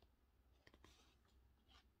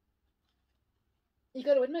 you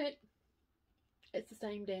got to admit, it's the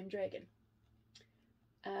same damn dragon,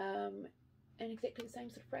 and exactly the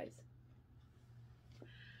same sort of phrase.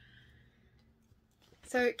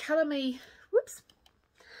 So colour me, whoops,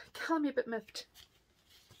 colour me a bit miffed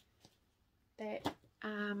that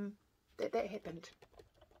that happened.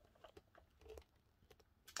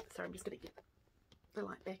 Sorry, I'm just going to get the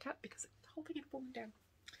light back up because the whole thing had fallen down.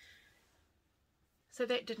 So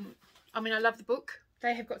that didn't, I mean, I love the book.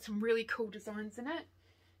 They have got some really cool designs in it.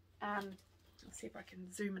 Let's see if I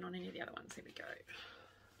can zoom in on any of the other ones. Here we go.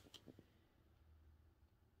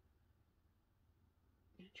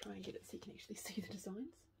 I'm going to try and get it so you can actually see the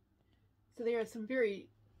designs. So there are some very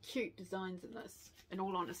cute designs in this, in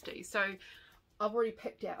all honesty. So I've already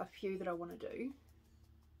picked out a few that I want to do.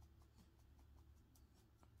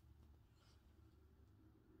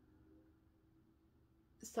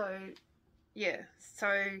 So yeah,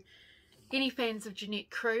 so any fans of Jeanette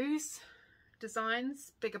Cruz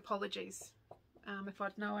designs, big apologies. If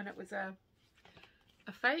I'd known it was a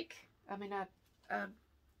fake, I mean a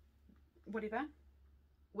whatever,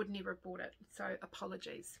 would never have bought it, so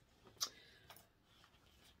apologies.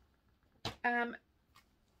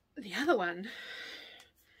 The other one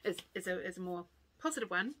is a more positive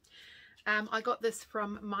one. I got this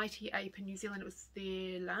from Mighty Ape in New Zealand. It was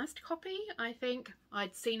their last copy, I think.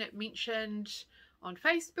 I'd seen it mentioned on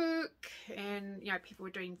Facebook, and you know, people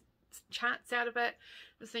were doing charts out of it.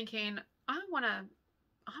 I was thinking, I want to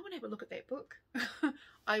have a look at that book.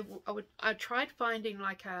 I tried finding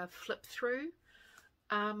like a flip through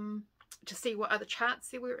to see what other charts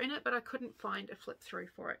there were in it, but I couldn't find a flip through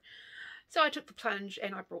for it. So I took the plunge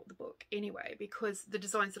and I brought the book anyway, because the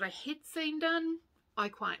designs that I had seen done, I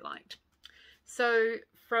quite liked. So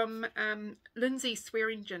from Lindsay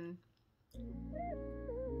Swearingen,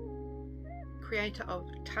 creator of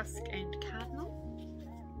Tusk and Cardinal,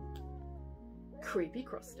 creepy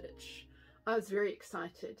cross-stitch. I was very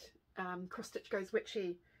excited. Cross-stitch goes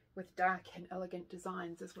witchy with dark and elegant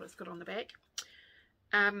designs is what it's got on the back.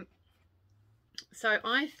 So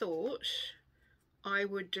I thought I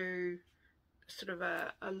would do sort of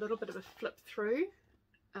a little bit of a flip through,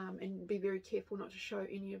 and be very careful not to show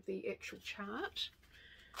any of the actual chart.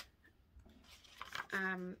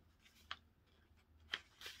 I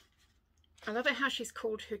love it how she's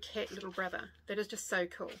called her cat little brother. That is just so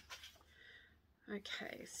cool.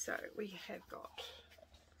 Okay, so we have got,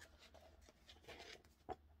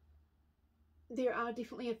 there are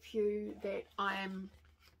definitely a few that I am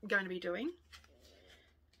going to be doing.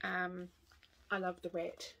 I love the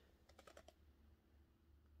rat.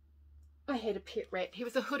 I had a pet rat. He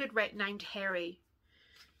was a hooded rat named Hare,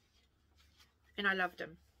 and I loved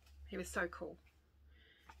him. He was so cool.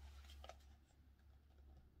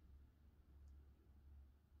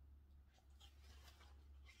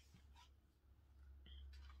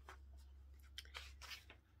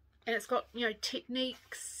 And it's got, you know,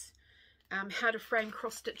 techniques, how to frame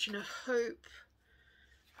cross stitch in a hoop,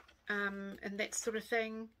 and that sort of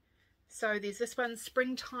thing. So there's this one,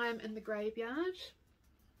 Springtime in the Graveyard.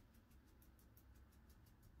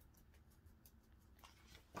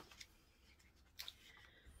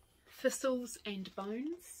 Thistles and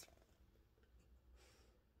Bones.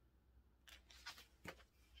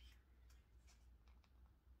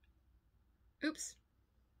 Oops.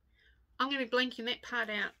 I'm going to be blanking that part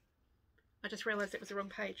out. I just realised it was the wrong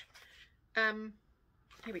page. Here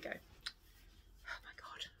we go. Oh my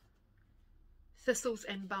god. Thistles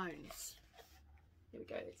and Bones. Here we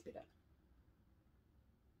go, that's better.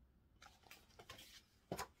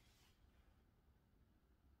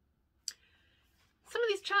 some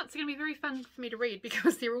of these charts are going to be very fun for me to read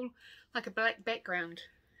because they're all like a black background,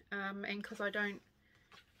 and because I don't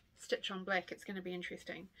stitch on black, it's going to be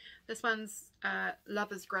interesting. This one's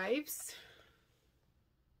Lovers' Graves.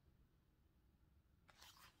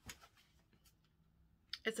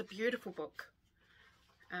 It's a beautiful book.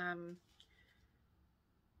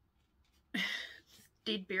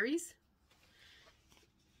 Dead berries.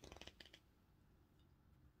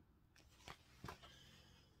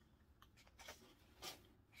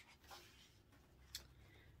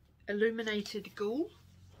 Illuminated Ghoul.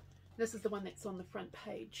 This is the one that's on the front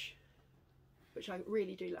page, which I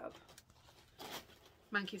really do love.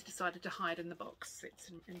 Monkey's decided to hide in the box that's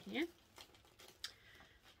in here.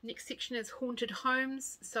 Next section is Haunted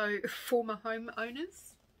Homes, so former home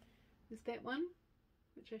owners. There's that one,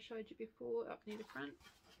 which I showed you before, up near the front.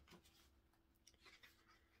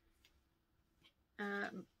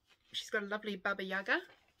 She's got a lovely Baba Yaga.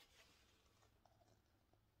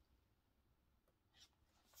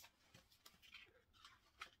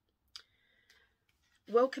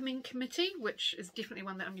 Welcoming Committee, which is definitely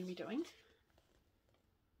one that I'm going to be doing.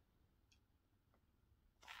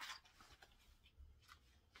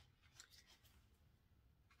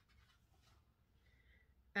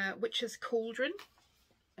 Witch's Cauldron,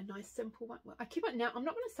 a nice simple one. Well, I keep it now. I'm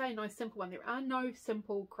not going to say a nice simple one. There are no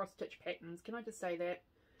simple cross-stitch patterns. Can I just say that?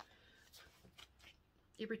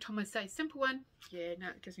 Every time I say simple one, yeah, no,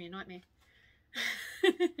 it gives me a nightmare.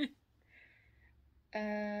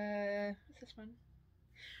 What's this one?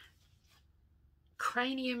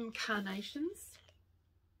 Cranium Carnations.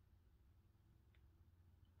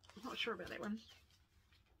 I'm not sure about that one.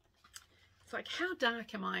 It's like, how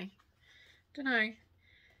dark am I? Don't know.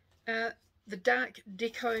 The Dark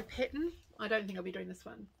Deco pattern. I don't think I'll be doing this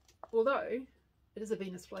one. Although, it is a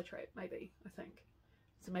Venus flytrap, maybe, I think.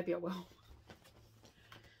 So maybe I will.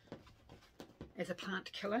 As a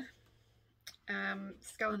plant killer.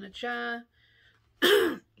 Skull in a Jar.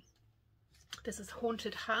 This is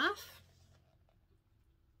Haunted Hearth.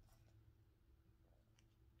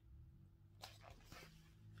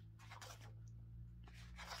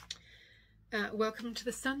 Welcome to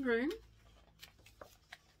the Sunroom.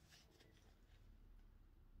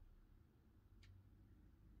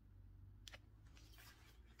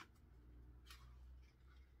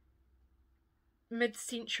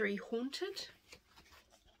 Mid-Century Haunted.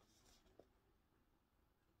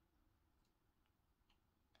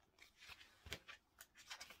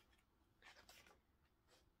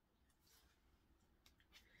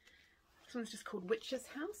 This one's just called Witch's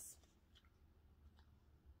House.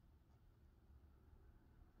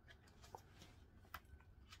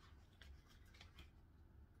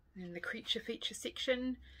 And the creature feature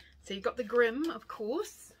section. So you've got the Grim, of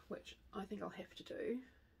course, which I think I'll have to do.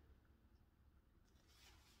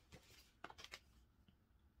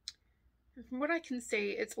 And from what I can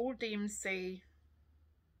see, it's all DMC.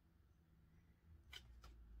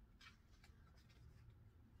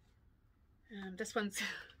 This one's,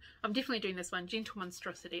 I'm definitely doing this one, Gentle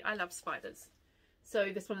Monstrosity. I love spiders.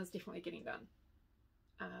 So this one is definitely getting done.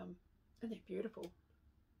 Isn't that beautiful?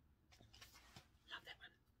 Love that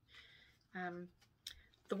one.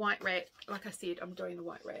 The White Rat, like I said, I'm doing the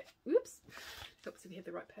White Rat. Oops. Helps if you have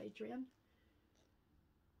the right page around.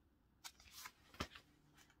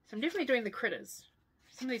 So I'm definitely doing the critters.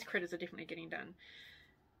 Some of these critters are definitely getting done.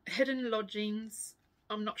 Hidden Lodgings.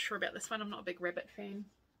 I'm not sure about this one. I'm not a big rabbit fan.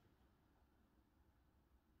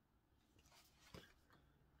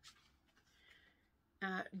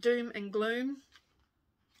 Doom and Gloom.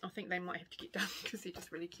 I think they might have to get done because they're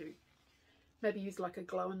just really cute. Maybe use like a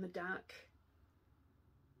glow in the dark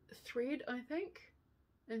thread, I think,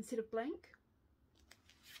 instead of blank.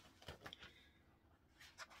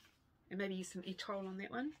 And maybe use some Etoile on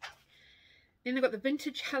that one. Then they've got the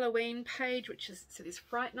Vintage Halloween page, which is, so there's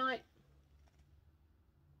Fright Night.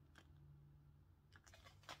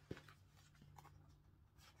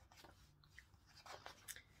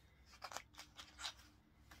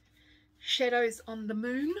 Shadows on the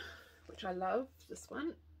Moon, which I love, this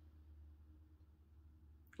one.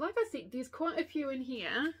 Like I said, there's quite a few in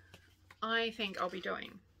here I think I'll be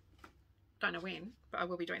doing. Don't know when, but I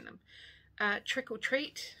will be doing them. Trick or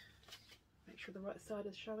Treat. Make sure the right side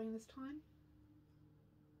is showing this time.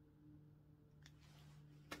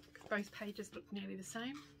 Both pages look nearly the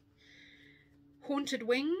same. Haunted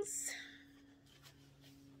Wings,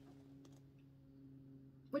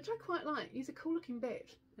 which I quite like. He's a cool looking bat,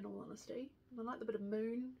 in all honesty. And I like the bit of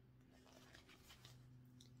moon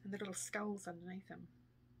and the little skulls underneath him.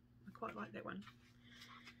 I quite like that one.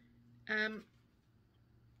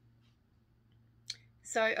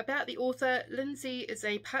 So about the author, Lindsay is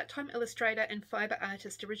a part-time illustrator and fiber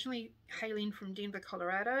artist originally hailing from Denver,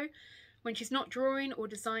 Colorado. When she's not drawing or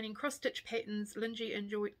designing cross-stitch patterns, Lindsay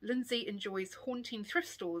enjoys haunting thrift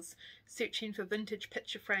stores, searching for vintage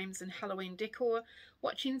picture frames and Halloween decor,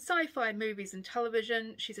 watching sci-fi movies and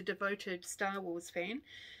television. She's a devoted Star Wars fan.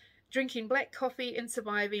 Drinking black coffee and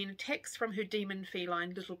surviving attacks from her demon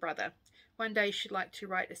feline little brother. One day she'd like to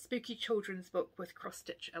write a spooky children's book with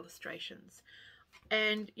cross-stitch illustrations.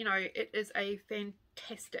 And, you know, it is a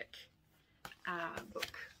fantastic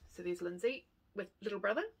book. So there's Lindsay with little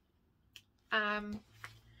brother.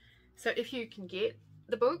 So if you can get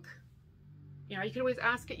the book, you know, you can always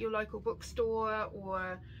ask at your local bookstore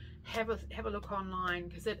or have a look online,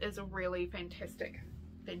 because it is a really fantastic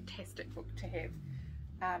book to have.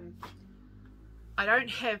 I don't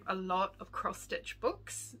have a lot of cross-stitch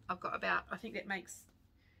books. I've got about, I think that makes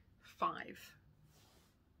 5.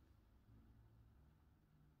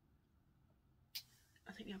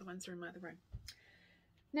 I think the other ones are in my other room.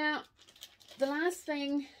 Now, the last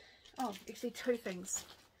thing, oh, actually 2 things.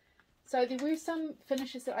 So there were some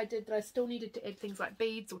finishes that I did that I still needed to add things like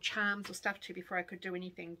beads or charms or stuff to before I could do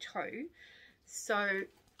anything to. So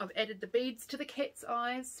I've added the beads to the cat's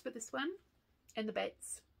eyes for this one and the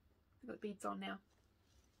bats. I've got the beads on now.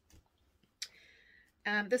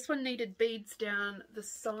 This one needed beads down the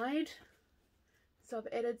side. So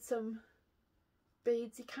I've added some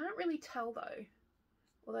beads. You can't really tell though,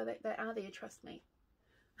 although they are there, trust me.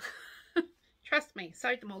 Trust me,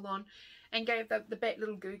 sewed them all on and gave the bat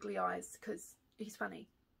little googly eyes because he's funny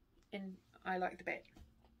and I like the bat.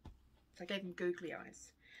 So I gave him googly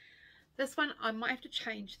eyes. This one I might have to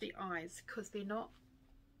change the eyes because they're not...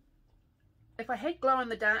 If I had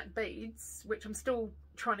glow-in-the-dark beads, which I'm still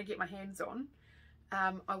trying to get my hands on,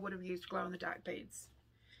 I would have used glow-in-the-dark beads.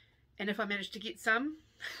 And if I manage to get some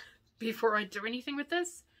before I do anything with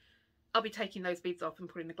this, I'll be taking those beads off and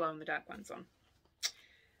putting the glow-in-the-dark ones on.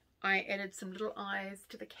 I added some little eyes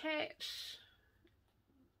to the cat.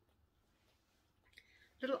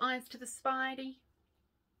 Little eyes to the Spidey.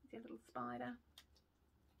 There's a little spider.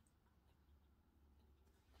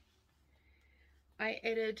 I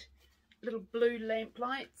added little blue lamp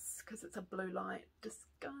lights because it's a blue light disco.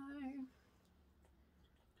 Don't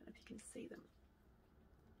know if you can see them.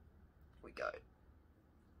 Here we go.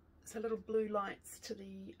 So little blue lights to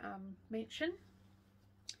the mansion.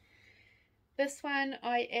 This one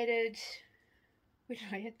I added, where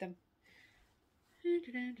did I add them?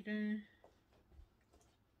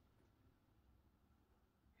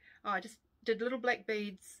 Oh, I just did little black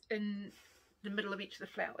beads in the middle of each of the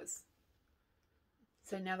flowers.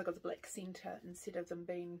 So now they've got the black centre instead of them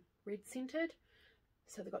being red centred.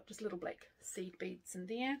 So they've got just little black seed beads in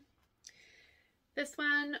there. This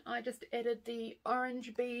one I just added the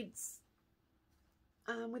orange beads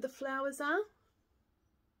where the flowers are.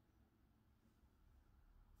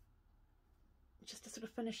 Just to sort of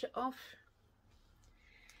finish it off.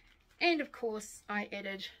 And of course I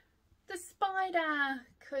added the spider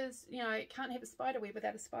because, you know, you can't have a spider web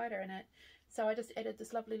without a spider in it. So I just added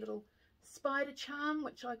this lovely little spider charm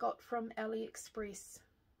which I got from AliExpress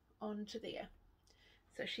onto there.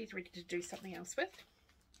 So she's ready to do something else with.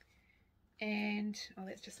 And, oh,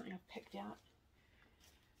 that's just something I've picked out.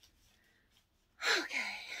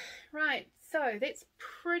 Okay, right, so that's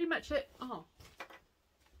pretty much it. Oh,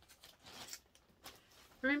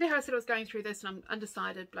 remember how I said I was going through this and I'm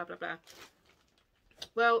undecided, blah, blah, blah.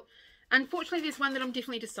 Well, unfortunately, there's one that I'm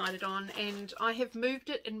definitely decided on, and I have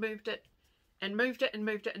moved it and moved it and moved it and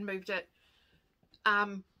moved it and moved it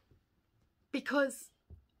because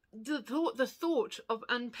the thought of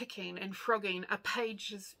unpicking and frogging a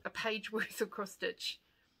page worth of cross stitch,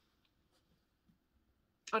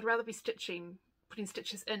 I'd rather be putting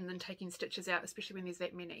stitches in than taking stitches out, especially when there's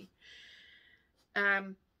that many.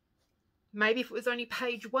 Maybe if it was only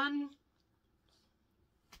page 1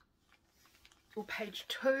 or page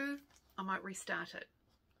 2, I might restart it.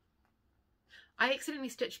 I accidentally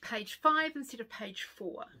stitched page 5 instead of page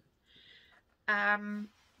 4.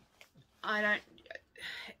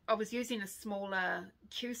 I was using a smaller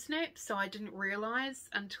Q-snap, so I didn't realise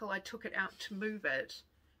until I took it out to move it.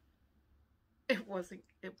 It wasn't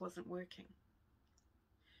working.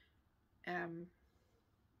 I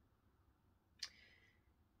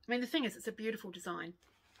mean, the thing is, it's a beautiful design.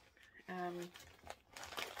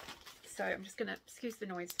 So I'm just going to, excuse the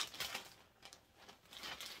noise.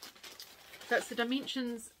 So it's the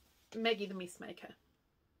Dimensions Maggie the Mess Maker.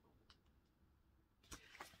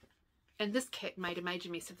 And this cat made a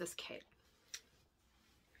major mess of this cat.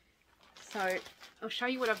 So I'll show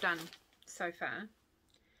you what I've done so far.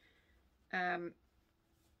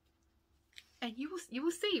 and you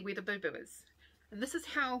will see where the boo-boo is. And this is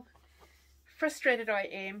how frustrated I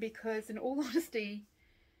am, because in all honesty,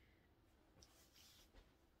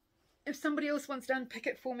 if somebody else wants to unpick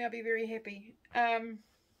it for me, I'll be very happy.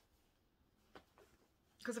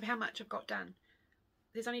 Because of how much I've got done.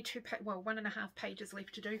 There's only 1.5 pages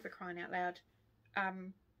left to do, for crying out loud.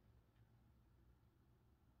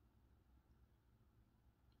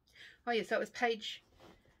 Oh yeah, so it was page...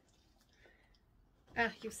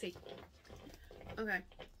 you'll see. Okay.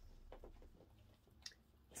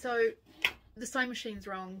 So the sewing machine's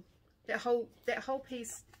wrong. That whole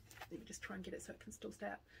piece, let me just try and get it so it can still stay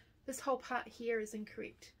up. This whole part here is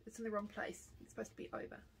incorrect. It's in the wrong place. It's supposed to be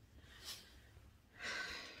over.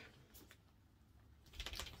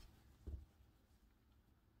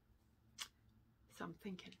 So I'm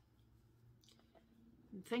thinking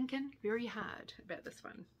very hard about this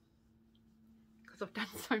one, because I've done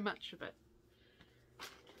so much of it.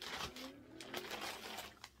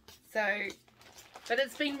 So, but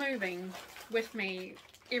it's been moving with me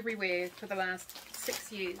everywhere for the last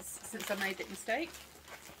 6 years since I made that mistake.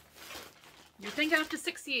 You'd think after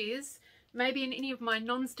 6 years, maybe in any of my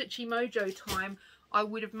non-stitchy mojo time, I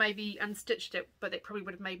would have maybe unstitched it, but that probably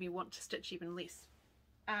would have made me want to stitch even less.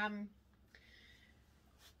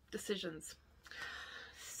 Decisions.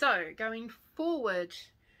 So going forward,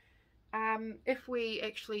 if we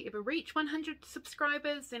actually ever reach 100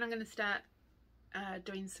 subscribers, then I'm going to start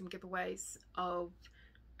doing some giveaways of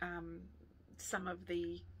some of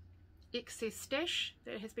the excess stash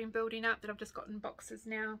that has been building up, that I've just got in boxes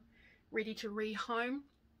now ready to rehome.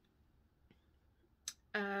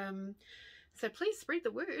 So please spread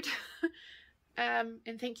the word.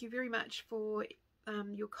 And thank you very much for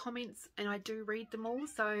your comments, and I do read them all.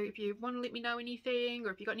 So if you want to let me know anything,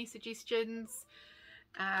 or if you've got any suggestions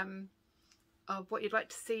of what you'd like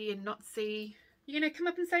to see and not see, you're going to come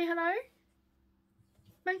up and say hello?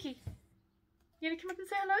 Monkey, you're going to come up and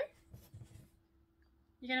say hello?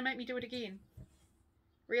 You're going to make me do it again?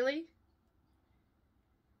 Really?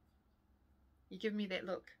 You give me that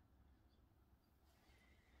look.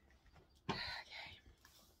 Okay.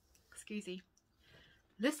 Excusey.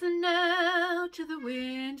 Listen now to the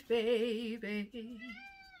wind, baby.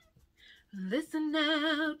 Listen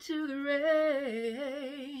now to the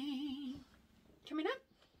rain. Coming up.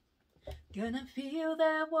 Gonna feel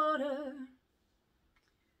that water.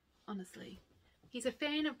 Honestly, he's a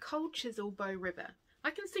fan of Cold Chisel Bow River.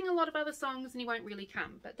 I can sing a lot of other songs and he won't really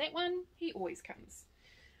come, but that one, he always comes.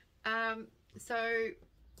 So,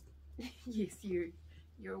 yes, you're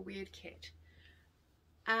a weird cat.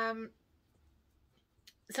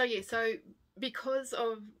 So yeah, so because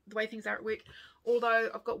of the way things are at work, although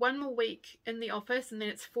I've got 1 more week in the office and then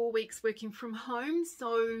it's 4 weeks working from home,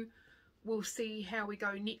 so we'll see how we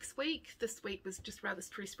go next week. This week was just rather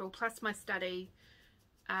stressful, plus my study.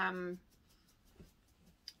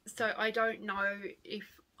 So I don't know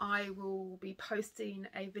if I will be posting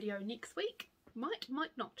a video next week. Might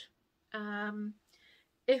not.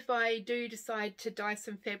 If I do decide to dye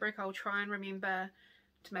some fabric, I'll try and remember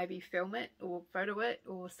to maybe film it or photo it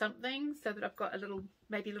or something, so that I've got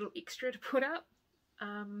maybe a little extra to put up.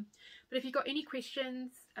 But if you've got any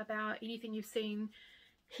questions about anything you've seen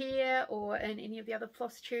here or in any of the other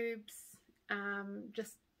FlossTubes,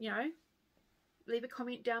 just, you know, leave a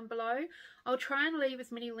comment down below. I'll try and leave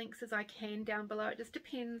as many links as I can down below. It just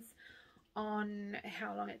depends on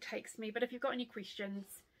how long it takes me. But if you've got any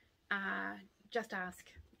questions, just ask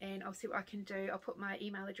and I'll see what I can do. I'll put my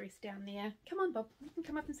email address down there. Come on, Bob, you can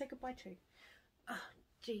come up and say goodbye too. Oh,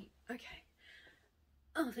 gee, okay.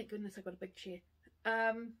 Oh, thank goodness I got a big chair.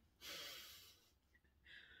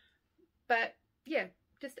 But yeah,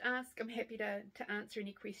 just ask. I'm happy to answer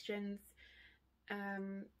any questions.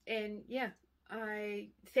 And yeah, I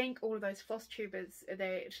thank all of those FlossTubers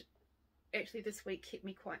that actually this week kept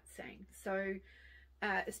me quite sane. So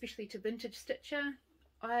especially to Vintage Stitcher,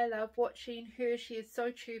 I love watching her. She is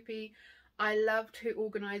so chirpy. I loved her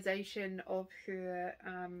organisation of her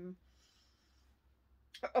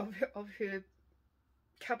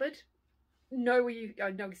cupboard. I know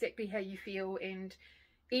exactly how you feel, and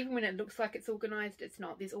even when it looks like it's organised, it's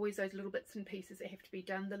not. There's always those little bits and pieces that have to be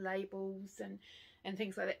done, the labels and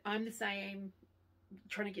things like that. I'm the same,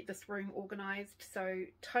 trying to get this room organised, so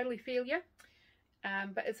totally feel you.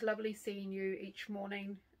 But it's lovely seeing you each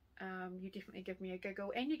morning. You definitely give me a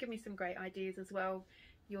giggle, and you give me some great ideas as well.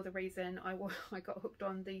 You're the reason I got hooked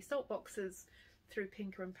on the salt boxes through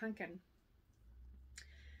Pinker and Punkin.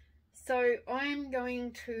 So I'm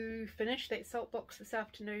going to finish that salt box this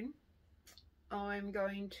afternoon. I'm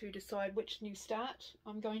going to decide which new start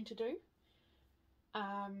I'm going to do.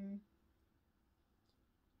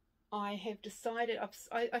 I have decided,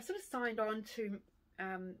 I sort of signed on to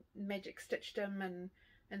Magic Stitchdom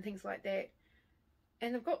and things like that,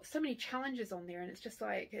 and they've got so many challenges on there, and it's just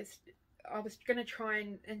like, I was going to try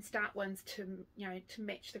and start ones to, you know, to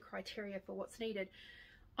match the criteria for what's needed.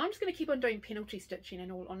 I'm just going to keep on doing penalty stitching in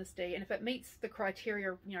all honesty, and if it meets the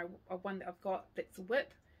criteria, you know, of one that I've got that's a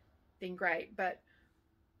whip, then great. But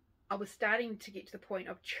I was starting to get to the point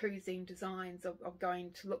of choosing designs, of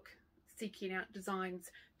going to look, seeking out designs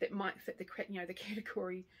that might fit the, you know, the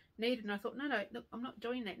category needed, and I thought, no, I'm not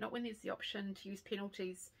doing that, not when there's the option to use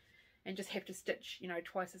penalties and just have to stitch, you know,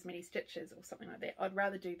 twice as many stitches or something like that. I'd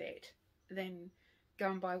rather do that than go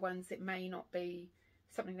and buy ones that may not be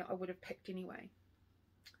something that I would have picked anyway.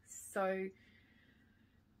 So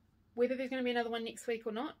whether there's going to be another one next week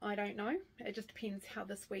or not, I don't know. It just depends how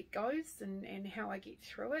this week goes and how I get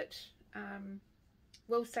through it.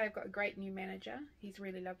 Will say I've got a great new manager. He's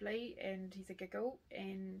really lovely and he's a giggle,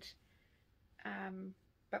 and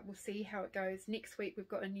but we'll see how it goes. Next week we've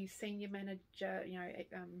got a new senior manager, you know,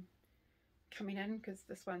 coming in, because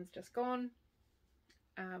this one's just gone.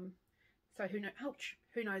 So who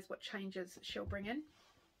knows what changes she'll bring in,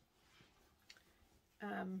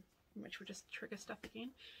 which will just trigger stuff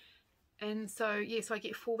again. And so, yeah, so I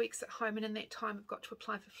get 4 weeks at home, and in that time I've got to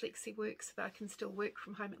apply for flexi work so that I can still work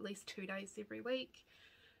from home at least 2 days every week,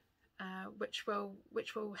 which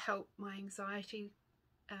will help my anxiety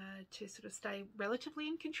to sort of stay relatively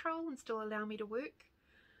in control and still allow me to work.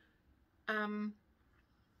 And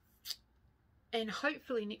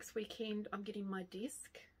hopefully next weekend I'm getting my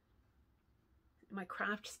desk, my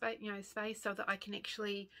craft space, you know, space, so that I can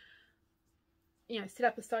actually, you know, set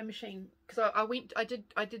up a sewing machine. Because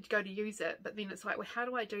I did go to use it, but then it's like, well, how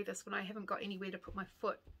do I do this when I haven't got anywhere to put my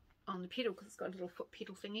foot on the pedal, because it's got a little foot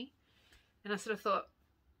pedal thingy. And I sort of thought,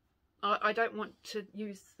 I don't want to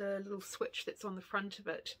use the little switch that's on the front of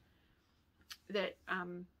it, that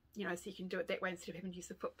you know, so you can do it that way instead of having to use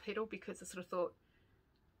the foot pedal, because I sort of thought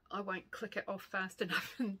I won't click it off fast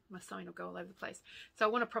enough and my sewing will go all over the place. So I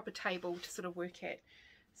want a proper table to sort of work at.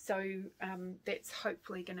 So that's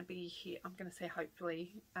hopefully going to be here, I'm going to say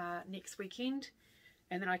hopefully, next weekend,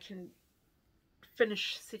 and then I can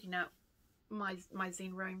finish setting up my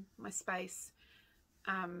Zen room, my space,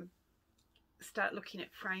 start looking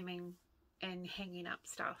at framing and hanging up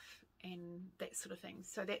stuff and that sort of thing.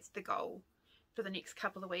 So that's the goal for the next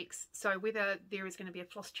couple of weeks. So whether there is going to be a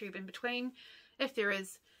FlossTube in between, if there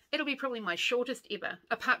is, it'll be probably my shortest ever,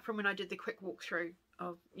 apart from when I did the quick walkthrough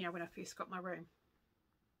of, you know, when I first got my room,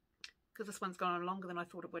 because this one's gone on longer than I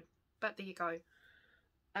thought it would, but there you go.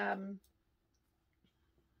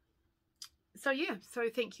 So yeah, so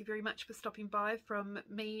thank you very much for stopping by from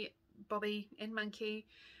me, Bobby and Monkey.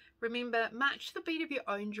 Remember, march the beat of your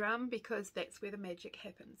own drum, because that's where the magic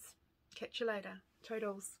happens. Catch you later.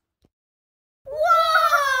 Toodles.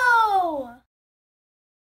 Whoa!